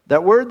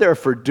 That word there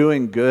for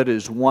doing good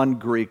is one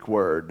Greek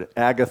word,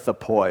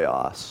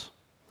 agathos.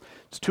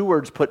 It's two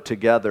words put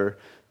together.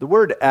 The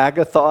word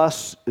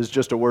agathos is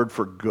just a word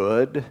for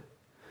good,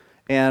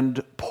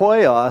 and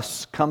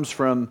poios comes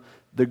from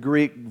the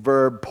Greek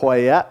verb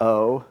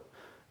poieo,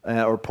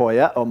 or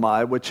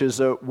poiomai, which is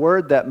a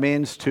word that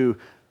means to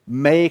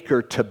make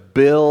or to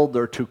build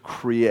or to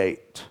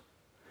create.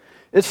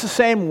 It's the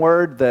same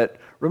word that,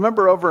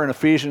 remember over in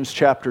Ephesians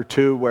chapter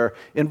 2, where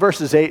in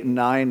verses 8 and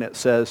 9 it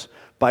says,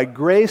 by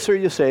grace are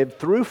you saved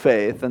through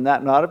faith, and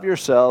that not of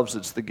yourselves,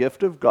 it's the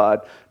gift of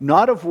God,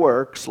 not of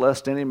works,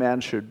 lest any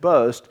man should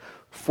boast,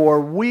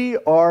 for we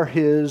are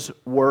His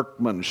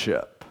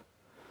workmanship.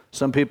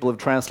 Some people have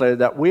translated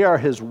that, we are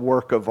His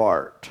work of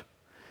art.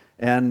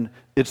 And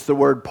it's the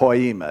word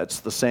poema, it's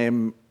the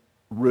same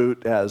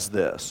root as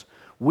this.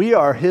 We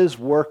are His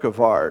work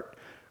of art,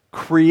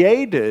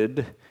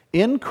 created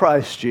in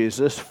Christ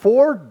Jesus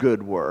for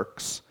good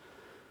works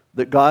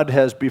that God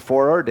has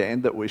before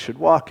ordained that we should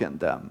walk in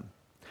them.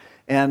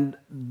 And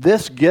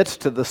this gets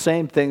to the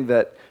same thing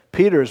that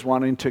Peter's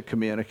wanting to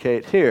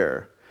communicate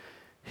here.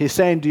 He's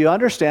saying, do you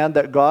understand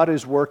that God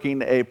is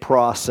working a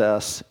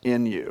process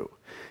in you?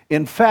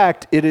 In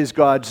fact, it is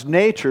God's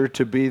nature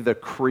to be the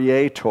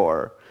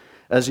creator.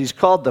 As He's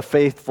called the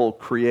faithful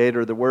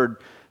Creator, the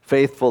word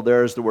faithful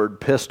there is the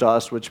word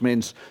pistos, which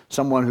means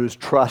someone who's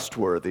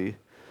trustworthy.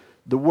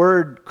 The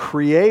word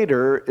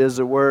creator is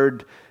a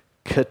word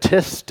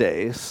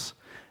katistes,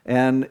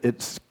 and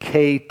it's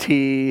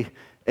K-T-A-C-A-C-E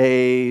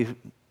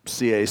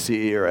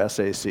or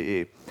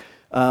S-A-C-E.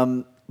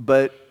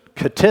 But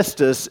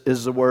katistos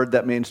is the word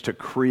that means to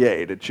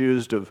create. It's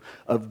used of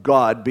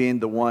God being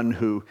the one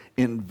who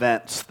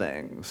invents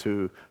things,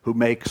 who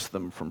makes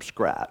them from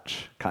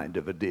scratch, kind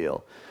of a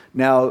deal.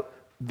 Now,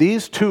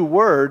 these two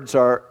words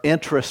are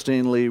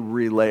interestingly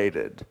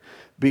related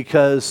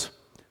because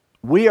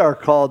we are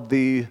called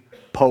the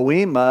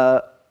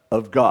poema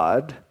of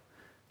God.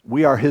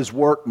 We are His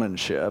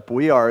workmanship.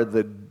 We are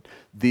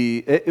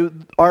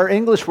our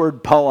English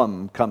word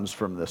poem comes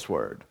from this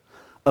word.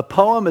 A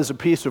poem is a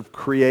piece of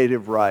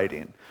creative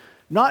writing,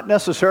 not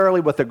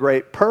necessarily with a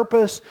great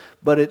purpose,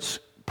 but it's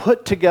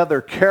put together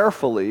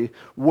carefully,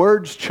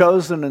 words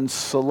chosen and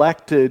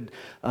selected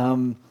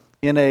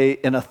in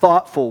a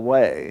thoughtful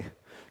way,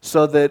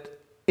 so that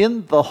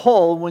in the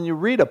whole, when you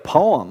read a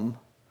poem,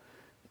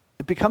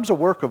 it becomes a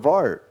work of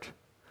art.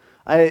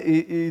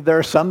 There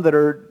are some that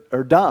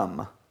are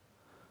dumb,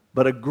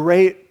 but a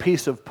great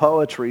piece of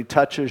poetry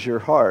touches your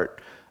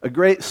heart. A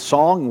great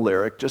song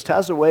lyric just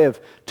has a way of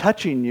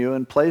touching you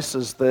in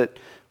places that,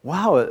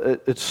 wow,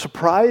 it's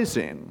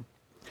surprising.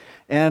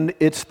 And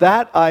it's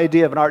that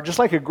idea of an art, just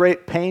like a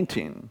great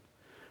painting,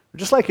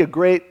 just like a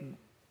great,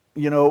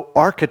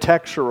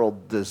 architectural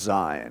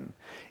design.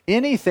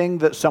 Anything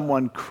that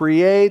someone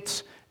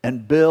creates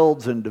and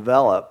builds and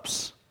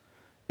develops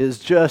is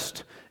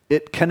just,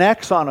 it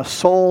connects on a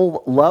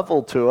soul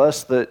level to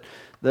us that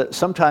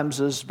sometimes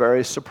is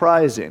very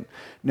surprising.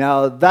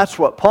 Now, that's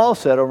what Paul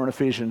said over in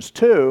Ephesians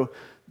 2,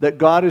 that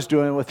God is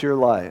doing with your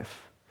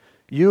life.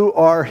 You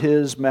are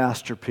His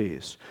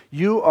masterpiece.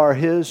 You are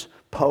His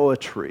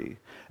poetry.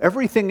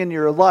 Everything in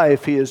your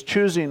life, He is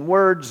choosing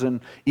words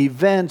and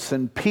events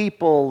and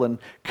people and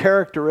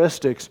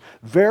characteristics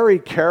very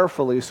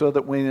carefully so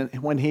that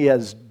when He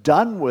has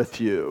done with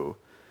you,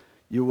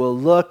 you will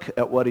look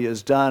at what He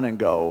has done and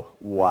go,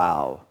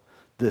 wow,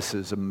 this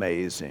is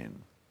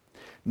amazing.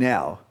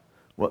 Now,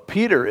 what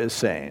Peter is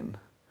saying,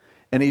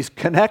 and he's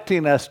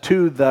connecting us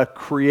to the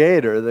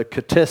Creator, the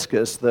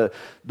katiskus,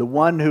 the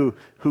one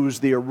who's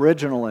the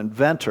original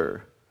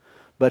inventor.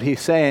 But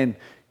he's saying,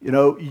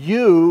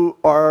 you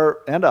are,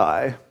 and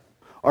I,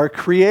 are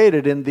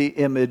created in the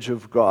image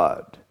of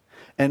God.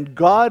 And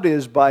God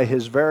is by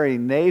His very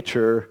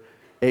nature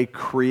a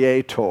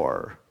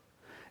creator.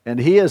 And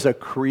He is a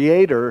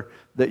creator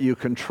that you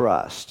can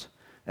trust.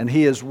 And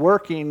He is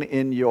working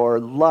in your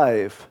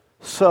life.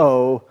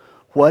 So,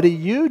 what do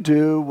you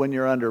do when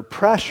you're under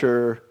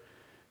pressure?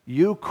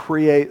 You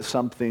create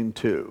something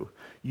too.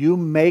 You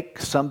make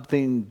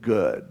something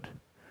good.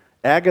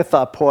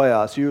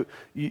 Agathapoios,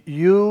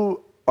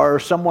 you are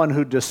someone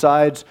who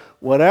decides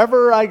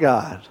whatever I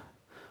got,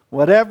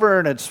 whatever,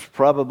 and it's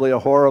probably a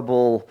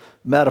horrible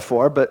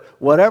metaphor, but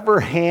whatever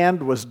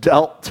hand was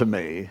dealt to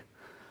me,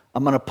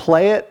 I'm going to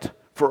play it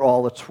for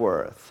all it's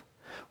worth.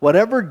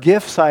 Whatever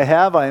gifts I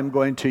have, I am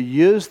going to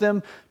use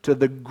them to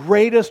the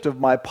greatest of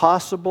my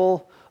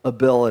possible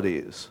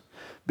abilities.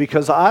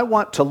 Because I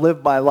want to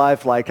live my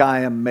life like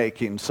I am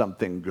making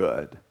something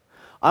good.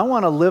 I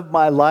want to live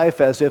my life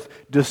as if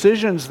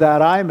decisions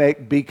that I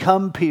make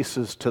become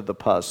pieces to the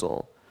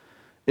puzzle.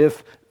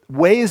 If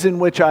ways in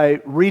which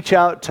I reach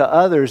out to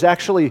others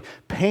actually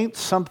paint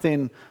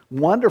something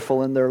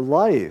wonderful in their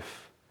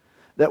life.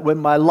 That when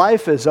my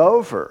life is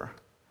over,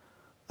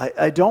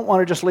 I don't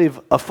want to just leave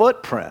a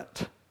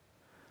footprint.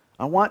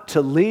 I want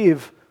to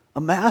leave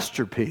a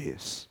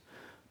masterpiece.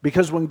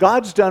 Because when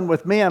God's done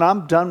with me and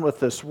I'm done with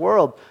this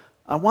world,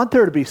 I want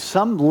there to be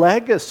some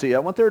legacy. I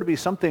want there to be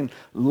something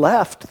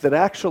left that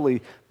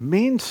actually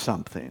means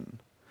something.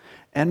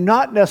 And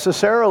not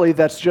necessarily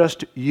that's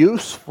just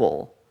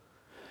useful.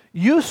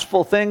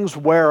 Useful things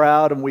wear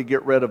out and we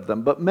get rid of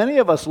them. But many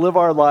of us live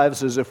our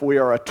lives as if we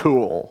are a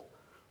tool.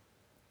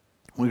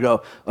 We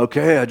go,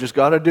 okay, I just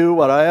got to do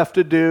what I have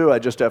to do. I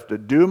just have to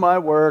do my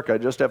work. I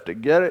just have to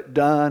get it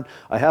done.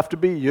 I have to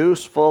be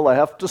useful. I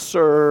have to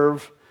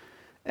serve.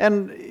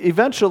 And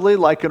eventually,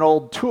 like an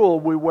old tool,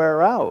 we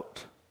wear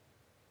out.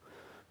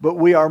 But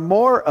we are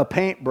more a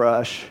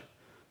paintbrush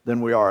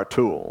than we are a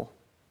tool.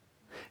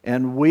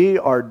 And we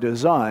are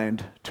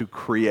designed to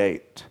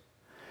create.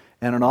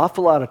 And an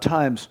awful lot of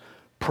times,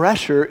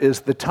 pressure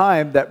is the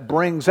time that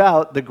brings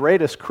out the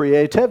greatest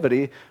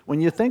creativity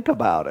when you think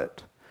about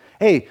it.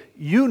 Hey,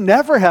 you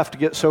never have to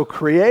get so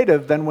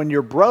creative than when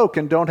you're broke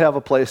and don't have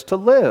a place to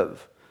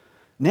live.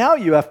 Now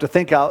you have to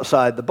think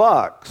outside the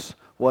box.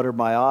 What are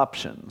my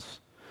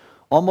options?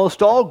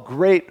 Almost all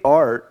great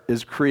art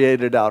is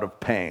created out of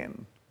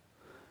pain.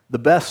 The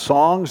best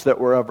songs that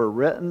were ever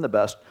written, the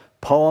best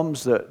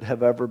poems that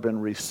have ever been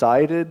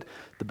recited,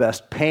 the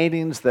best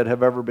paintings that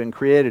have ever been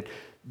created,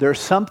 there's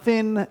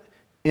something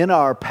in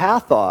our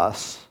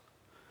pathos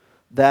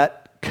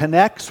that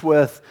connects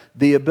with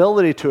the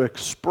ability to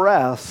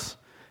express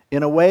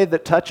in a way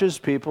that touches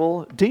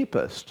people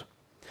deepest.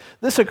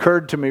 This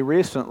occurred to me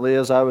recently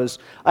as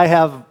I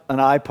have an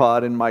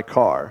iPod in my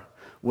car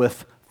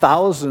with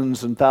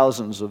thousands and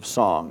thousands of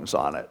songs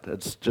on it.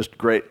 It's just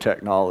great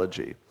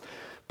technology.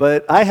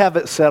 But I have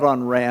it set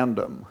on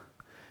random.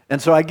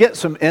 And so I get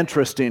some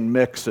interesting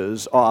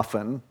mixes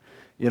often.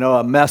 You know,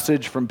 a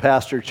message from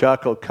Pastor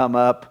Chuck will come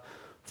up,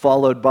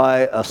 followed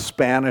by a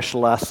Spanish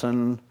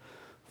lesson,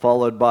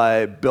 followed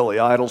by Billy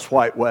Idol's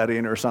White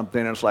Wedding or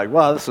something. And it's like,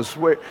 wow, this is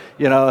sweet.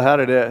 You know,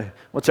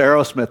 what's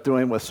Aerosmith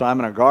doing with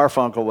Simon and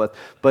Garfunkel with?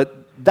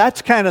 But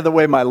that's kind of the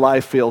way my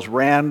life feels,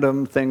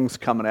 random things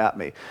coming at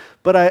me.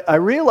 But I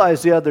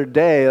realized the other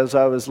day as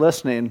I was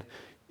listening,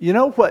 you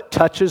know what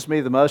touches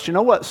me the most? You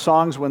know what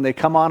songs, when they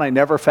come on, I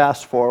never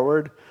fast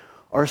forward?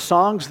 Are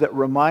songs that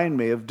remind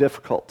me of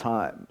difficult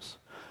times.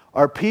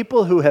 Are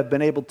people who have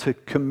been able to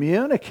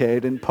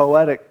communicate in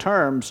poetic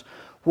terms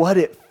what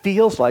it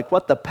feels like,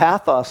 what the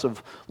pathos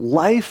of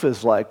life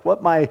is like,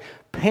 what my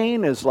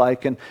pain is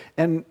like,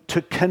 and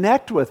to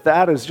connect with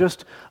that is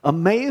just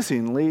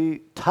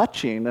amazingly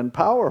touching and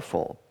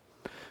powerful.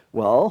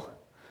 Well,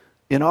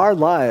 in our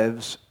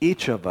lives,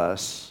 each of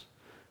us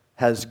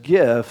has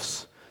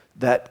gifts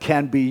that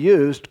can be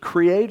used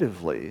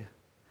creatively.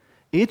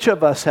 Each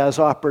of us has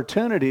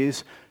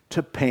opportunities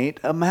to paint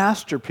a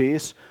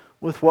masterpiece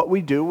with what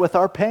we do with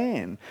our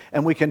pain.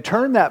 And we can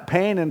turn that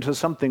pain into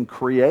something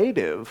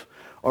creative,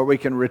 or we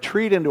can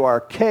retreat into our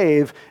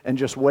cave and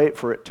just wait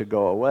for it to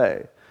go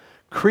away.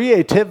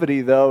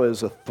 Creativity, though,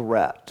 is a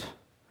threat.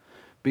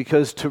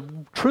 Because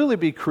to truly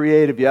be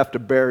creative, you have to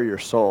bare your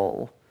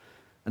soul.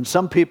 And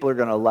some people are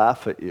going to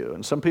laugh at you,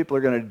 and some people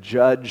are going to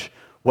judge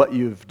what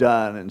you've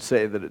done and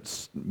say that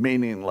it's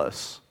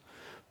meaningless.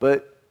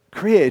 But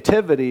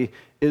creativity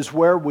is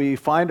where we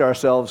find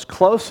ourselves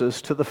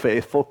closest to the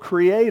faithful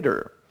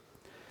Creator.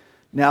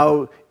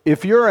 Now,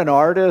 if you're an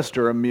artist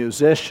or a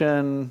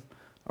musician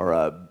or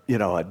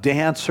a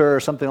dancer or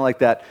something like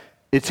that,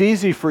 it's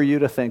easy for you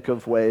to think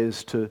of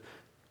ways to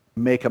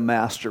make a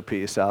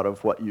masterpiece out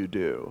of what you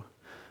do.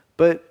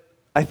 But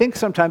I think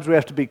sometimes we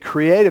have to be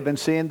creative in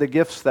seeing the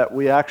gifts that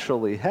we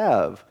actually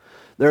have.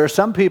 There are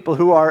some people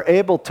who are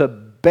able to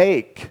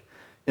bake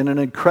in an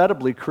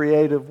incredibly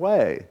creative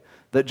way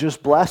that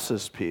just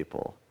blesses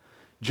people.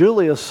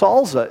 Julia's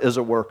salsa is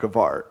a work of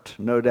art,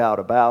 no doubt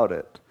about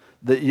it,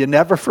 that you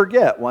never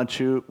forget once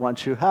you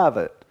have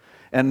it.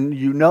 And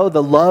you know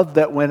the love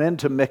that went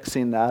into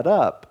mixing that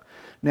up.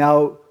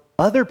 Now,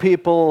 other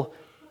people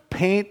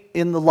paint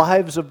in the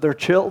lives of their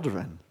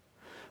children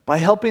by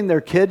helping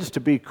their kids to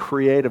be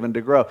creative and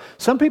to grow.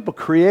 Some people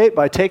create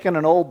by taking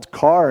an old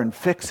car and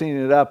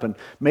fixing it up and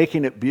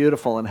making it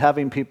beautiful and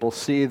having people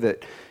see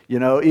that,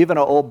 even an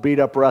old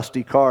beat-up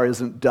rusty car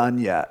isn't done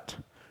yet.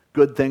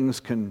 Good things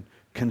can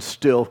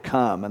still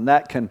come, and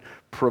that can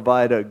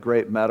provide a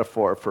great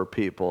metaphor for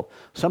people.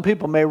 Some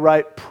people may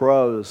write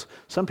prose.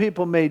 Some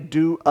people may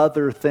do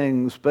other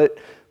things, but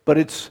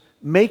it's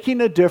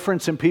making a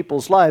difference in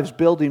people's lives,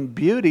 building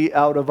beauty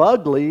out of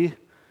ugly.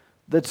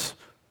 That's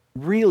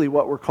really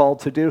what we're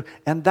called to do,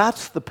 and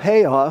that's the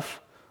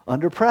payoff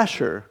under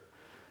pressure.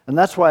 And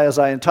that's why, as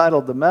I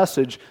entitled the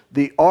message,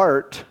 The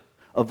Art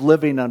of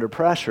Living Under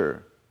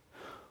Pressure.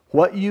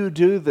 What you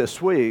do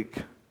this week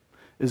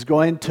is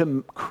going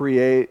to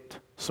create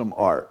some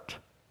art.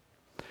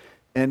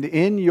 And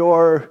in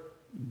your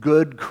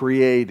good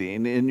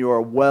creating, in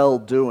your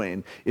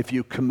well-doing, if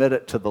you commit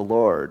it to the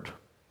Lord,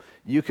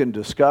 you can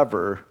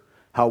discover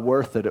how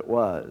worth it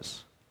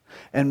was.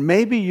 And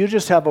maybe you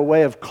just have a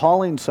way of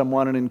calling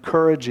someone and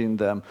encouraging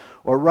them,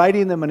 or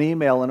writing them an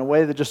email in a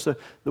way that just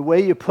the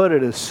way you put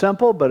it is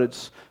simple, but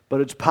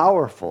it's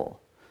powerful.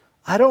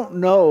 I don't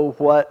know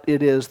what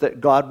it is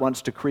that God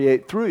wants to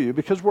create through you,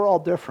 because we're all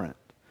different.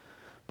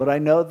 But I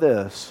know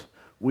this: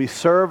 we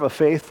serve a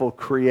faithful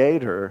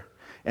Creator,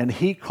 and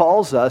He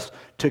calls us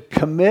to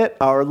commit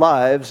our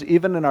lives,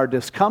 even in our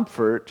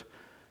discomfort,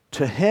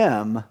 to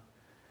Him,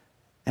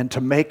 and to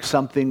make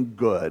something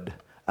good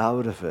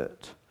out of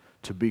it,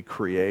 to be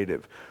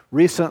creative.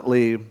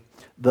 Recently,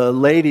 the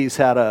ladies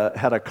had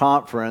a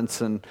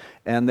conference,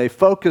 and they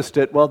focused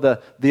it. Well,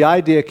 the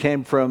idea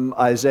came from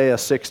Isaiah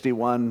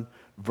 61,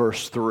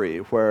 verse 3,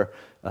 where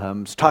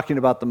it's talking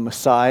about the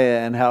Messiah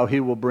and how He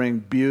will bring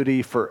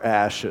beauty for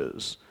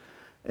ashes.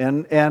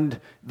 And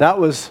that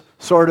was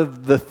sort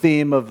of the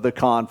theme of the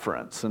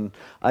conference. And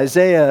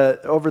Isaiah,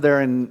 over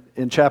there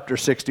in chapter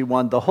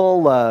 61, the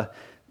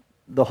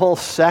whole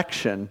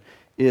section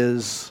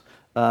is,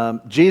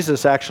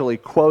 Jesus actually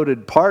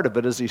quoted part of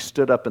it as He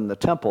stood up in the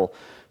temple.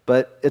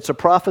 But it's a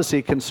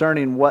prophecy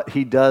concerning what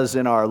He does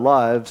in our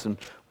lives and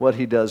what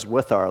He does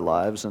with our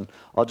lives. And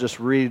I'll just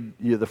read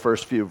you the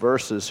first few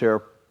verses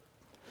here.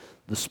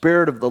 The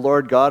Spirit of the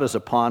Lord God is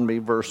upon me,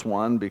 verse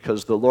 1,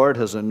 because the Lord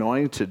has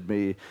anointed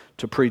me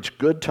to preach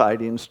good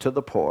tidings to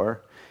the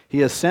poor. He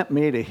has sent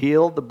me to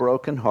heal the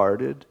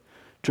brokenhearted,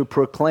 to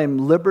proclaim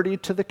liberty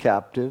to the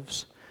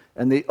captives,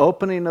 and the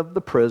opening of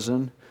the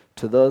prison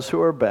to those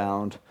who are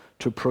bound,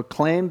 to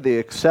proclaim the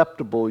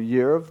acceptable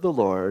year of the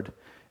Lord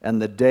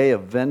and the day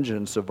of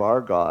vengeance of our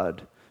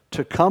God,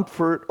 to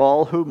comfort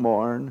all who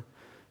mourn,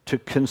 to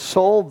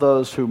console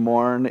those who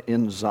mourn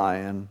in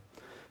Zion,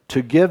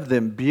 to give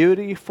them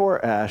beauty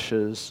for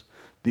ashes,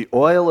 the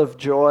oil of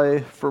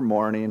joy for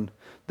mourning,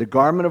 the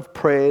garment of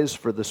praise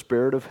for the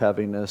spirit of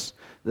heaviness,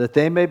 that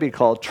they may be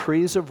called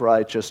trees of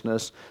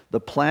righteousness, the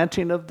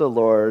planting of the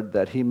Lord,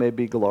 that He may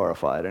be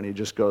glorified. And he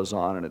just goes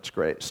on, and it's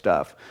great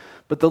stuff.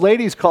 But the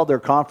ladies called their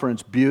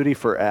conference Beauty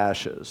for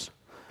Ashes.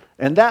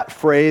 And that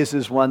phrase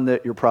is one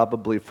that you're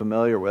probably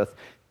familiar with.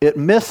 It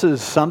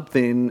misses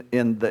something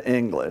in the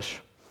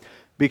English,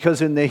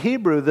 because in the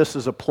Hebrew, this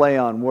is a play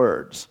on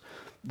words.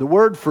 The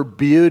word for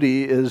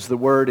beauty is the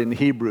word in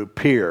Hebrew,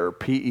 per,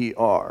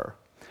 P-E-R.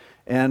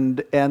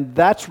 And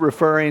that's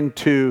referring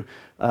to,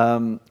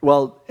 and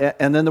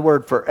then the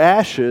word for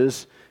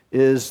ashes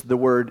is the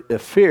word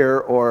ephir,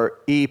 or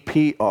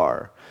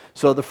E-P-R.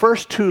 So the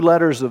first two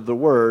letters of the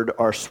word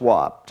are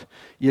swapped.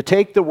 You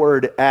take the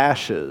word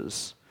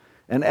ashes,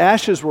 and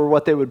ashes were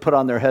what they would put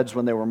on their heads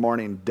when they were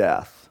mourning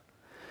death.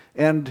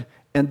 And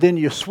then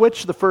you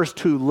switch the first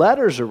two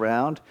letters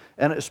around,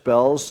 and it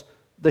spells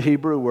the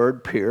Hebrew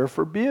word pir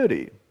for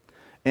beauty.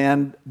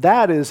 And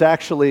that is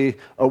actually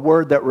a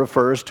word that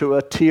refers to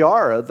a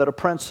tiara that a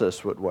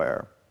princess would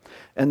wear.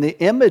 And the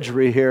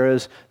imagery here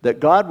is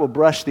that God will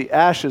brush the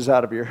ashes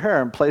out of your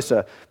hair and place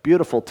a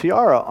beautiful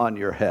tiara on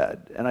your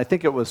head. And I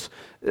think it was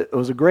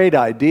a great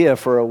idea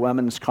for a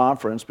women's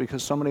conference,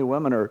 because so many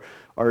women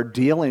are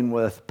dealing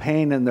with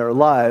pain in their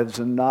lives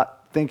and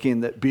not thinking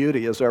that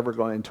beauty is ever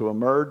going to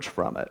emerge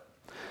from it.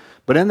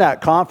 But in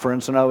that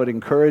conference, and I would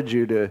encourage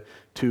you to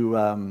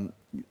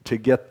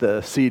get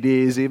the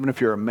CDs. Even if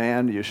you're a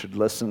man, you should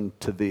listen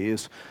to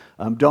these.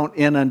 Don't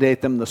inundate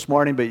them this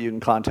morning, but you can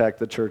contact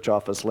the church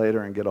office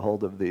later and get a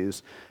hold of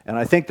these. And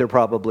I think they're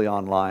probably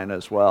online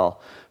as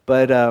well.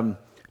 But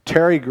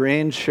Terry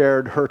Green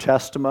shared her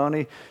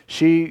testimony.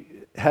 She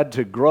had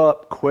to grow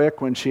up quick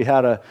when she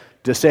had a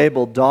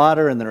disabled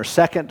daughter, and then her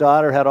second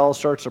daughter had all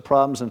sorts of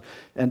problems.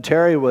 And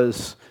Terry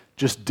was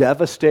just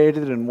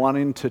devastated and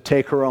wanting to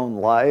take her own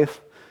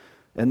life.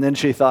 And then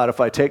she thought,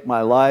 if I take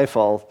my life,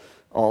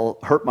 I'll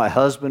hurt my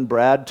husband,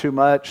 Brad, too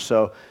much.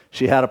 So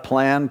she had a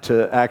plan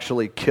to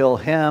actually kill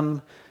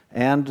him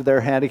and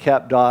their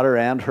handicapped daughter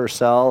and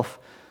herself.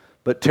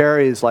 But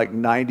Terry's like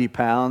 90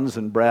 pounds,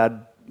 and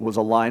Brad was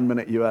a lineman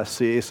at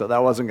USC, so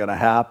that wasn't going to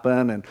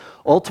happen. And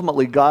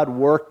ultimately, God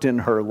worked in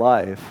her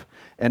life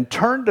and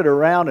turned it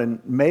around and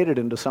made it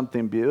into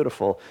something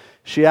beautiful.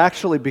 She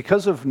actually,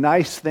 because of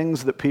nice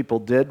things that people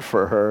did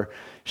for her,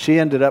 she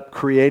ended up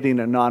creating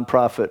a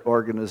nonprofit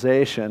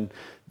organization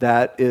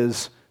that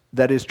is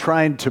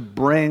trying to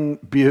bring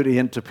beauty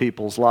into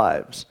people's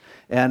lives.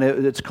 And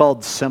it's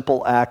called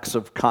Simple Acts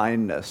of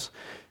Kindness.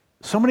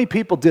 So many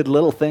people did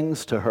little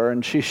things to her,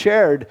 and she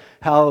shared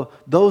how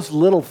those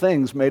little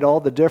things made all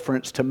the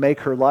difference to make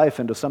her life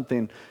into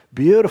something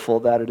beautiful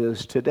that it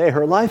is today.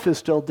 Her life is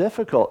still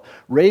difficult.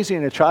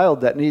 Raising a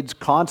child that needs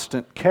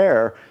constant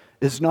care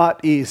is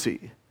not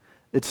easy.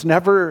 It's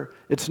never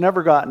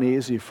gotten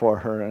easy for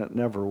her, and it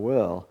never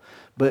will.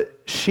 But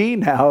she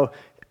now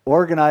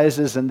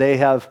organizes, and they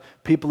have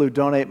people who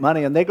donate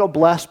money, and they go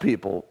bless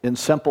people in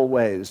simple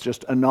ways,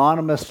 just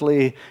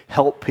anonymously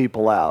help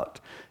people out.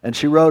 And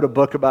she wrote a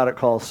book about it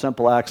called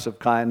Simple Acts of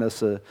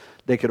Kindness. The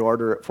They could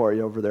order it for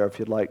you over there if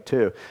you'd like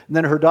to. And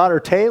then her daughter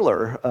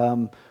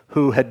Taylor,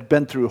 who had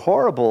been through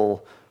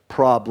horrible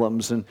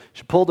problems, and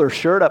she pulled her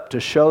shirt up to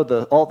show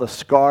all the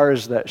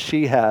scars that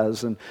she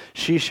has, and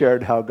she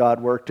shared how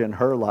God worked in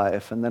her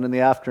life. And then in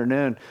the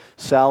afternoon,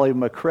 Sally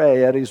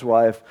McRae, Eddie's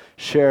wife,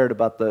 shared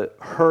about the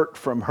hurt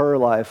from her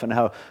life and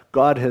how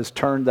God has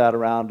turned that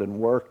around and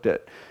worked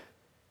it.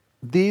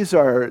 These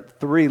are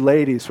three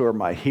ladies who are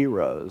my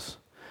heroes,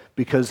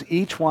 because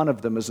each one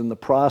of them is in the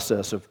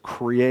process of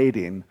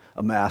creating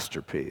a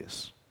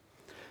masterpiece.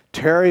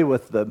 Terry,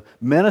 with the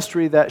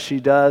ministry that she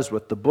does,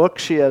 with the book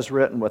she has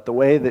written, with the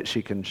way that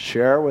she can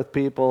share with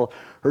people.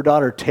 Her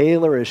daughter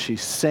Taylor, as she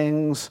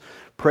sings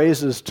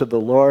praises to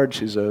the Lord,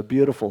 she's a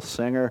beautiful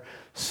singer.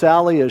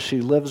 Sally, as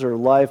she lives her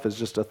life, is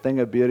just a thing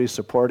of beauty,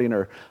 supporting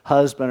her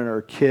husband and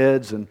her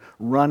kids and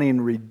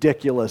running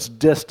ridiculous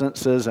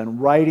distances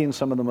and writing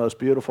some of the most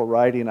beautiful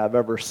writing I've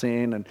ever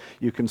seen. And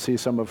you can see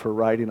some of her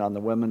writing on the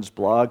women's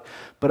blog.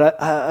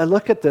 But I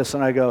look at this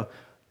and I go,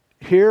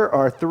 here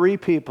are three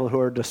people who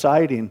are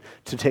deciding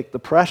to take the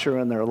pressure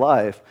in their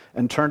life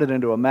and turn it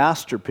into a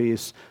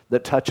masterpiece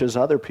that touches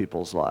other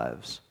people's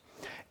lives.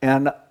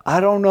 And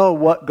I don't know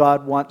what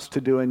God wants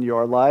to do in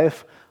your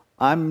life.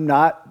 I'm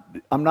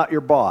not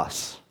your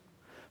boss,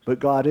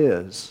 but God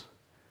is.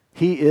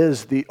 He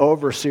is the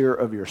overseer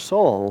of your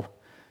soul,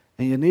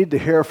 and you need to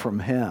hear from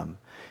Him.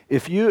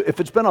 If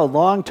it's been a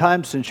long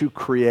time since you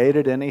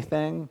created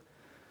anything,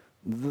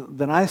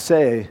 then I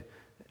say,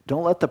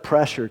 don't let the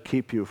pressure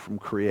keep you from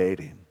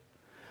creating.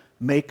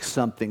 Make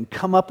something.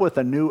 Come up with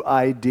a new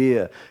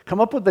idea. Come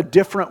up with a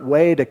different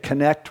way to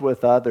connect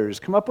with others.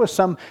 Come up with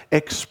some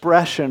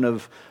expression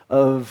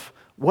of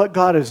what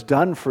God has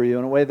done for you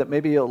in a way that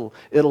maybe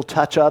it'll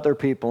touch other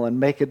people and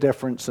make a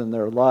difference in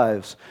their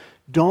lives.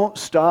 Don't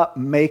stop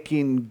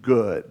making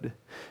good,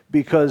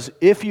 because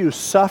if you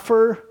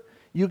suffer,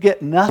 you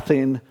get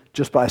nothing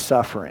just by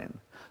suffering.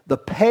 The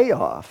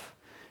payoff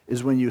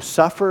is when you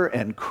suffer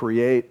and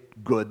create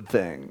good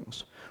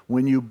things.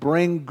 When you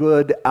bring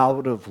good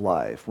out of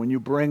life, when you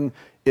bring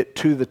it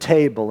to the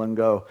table and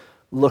go,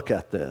 look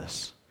at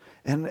this.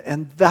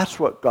 And that's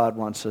what God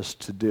wants us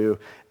to do.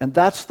 And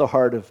that's the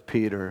heart of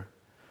Peter.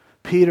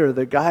 Peter,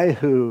 the guy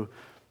who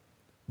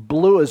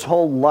blew his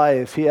whole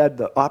life, he had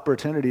the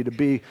opportunity to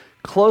be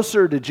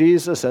closer to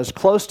Jesus, as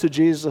close to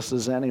Jesus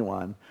as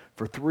anyone,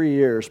 for 3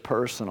 years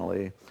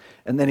personally.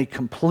 And then he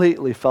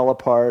completely fell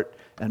apart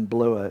and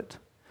blew it.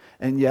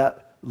 And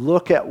yet,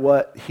 look at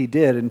what he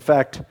did. In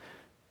fact,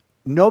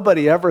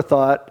 nobody ever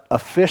thought a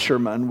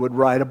fisherman would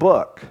write a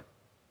book.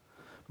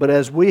 But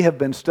as we have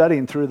been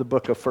studying through the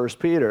book of 1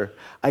 Peter,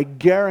 I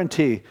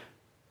guarantee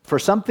for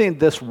something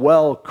this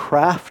well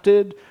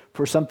crafted,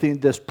 for something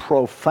this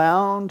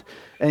profound,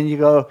 and you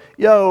go,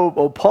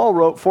 well, Paul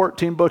wrote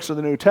 14 books of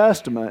the New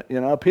Testament,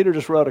 Peter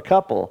just wrote a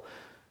couple.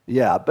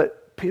 Yeah,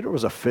 but Peter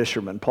was a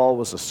fisherman, Paul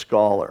was a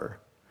scholar.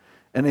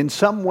 And in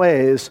some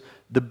ways,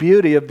 the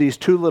beauty of these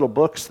two little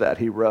books that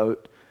he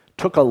wrote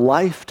took a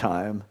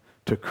lifetime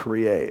to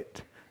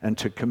create and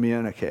to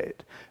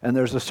communicate. And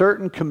there's a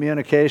certain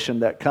communication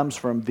that comes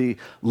from the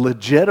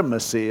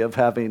legitimacy of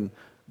having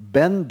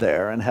been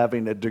there and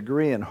having a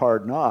degree in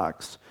hard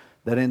knocks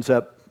that ends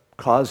up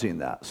causing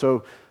that.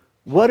 So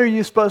what are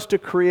you supposed to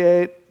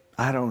create?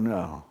 I don't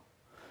know.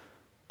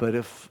 But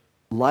if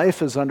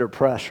life is under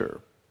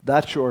pressure,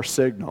 that's your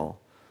signal.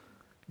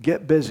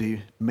 Get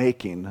busy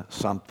making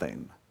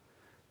something.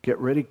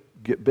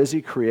 Get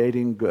busy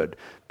creating good,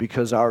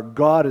 because our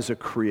God is a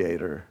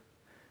creator.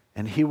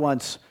 And He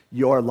wants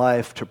your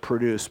life to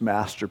produce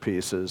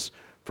masterpieces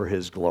for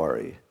His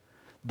glory.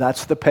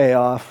 That's the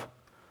payoff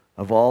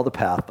of all the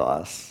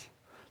pathos.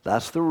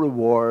 That's the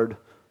reward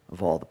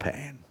of all the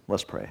pain.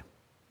 Let's pray.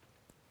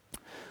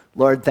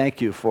 Lord,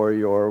 thank you for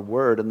your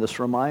word and this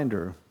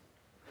reminder.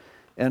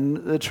 And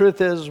the truth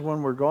is,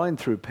 when we're going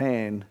through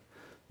pain,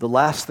 the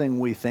last thing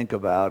we think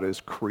about is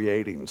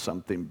creating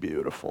something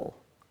beautiful.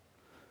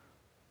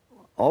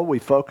 All we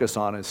focus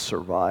on is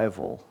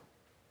survival.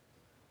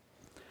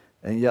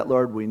 And yet,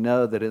 Lord, we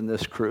know that in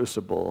this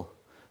crucible,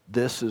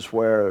 this is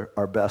where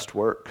our best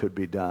work could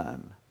be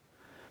done.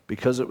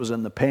 Because it was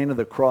in the pain of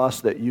the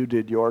cross that you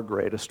did your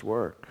greatest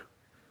work.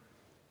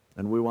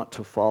 And we want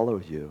to follow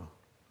you.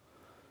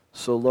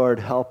 So, Lord,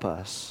 help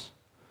us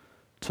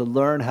to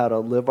learn how to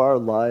live our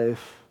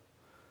life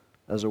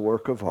as a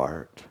work of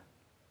art,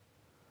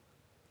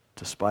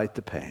 despite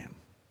the pain.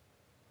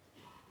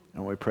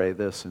 And we pray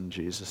this in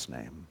Jesus'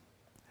 name.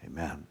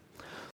 Amen.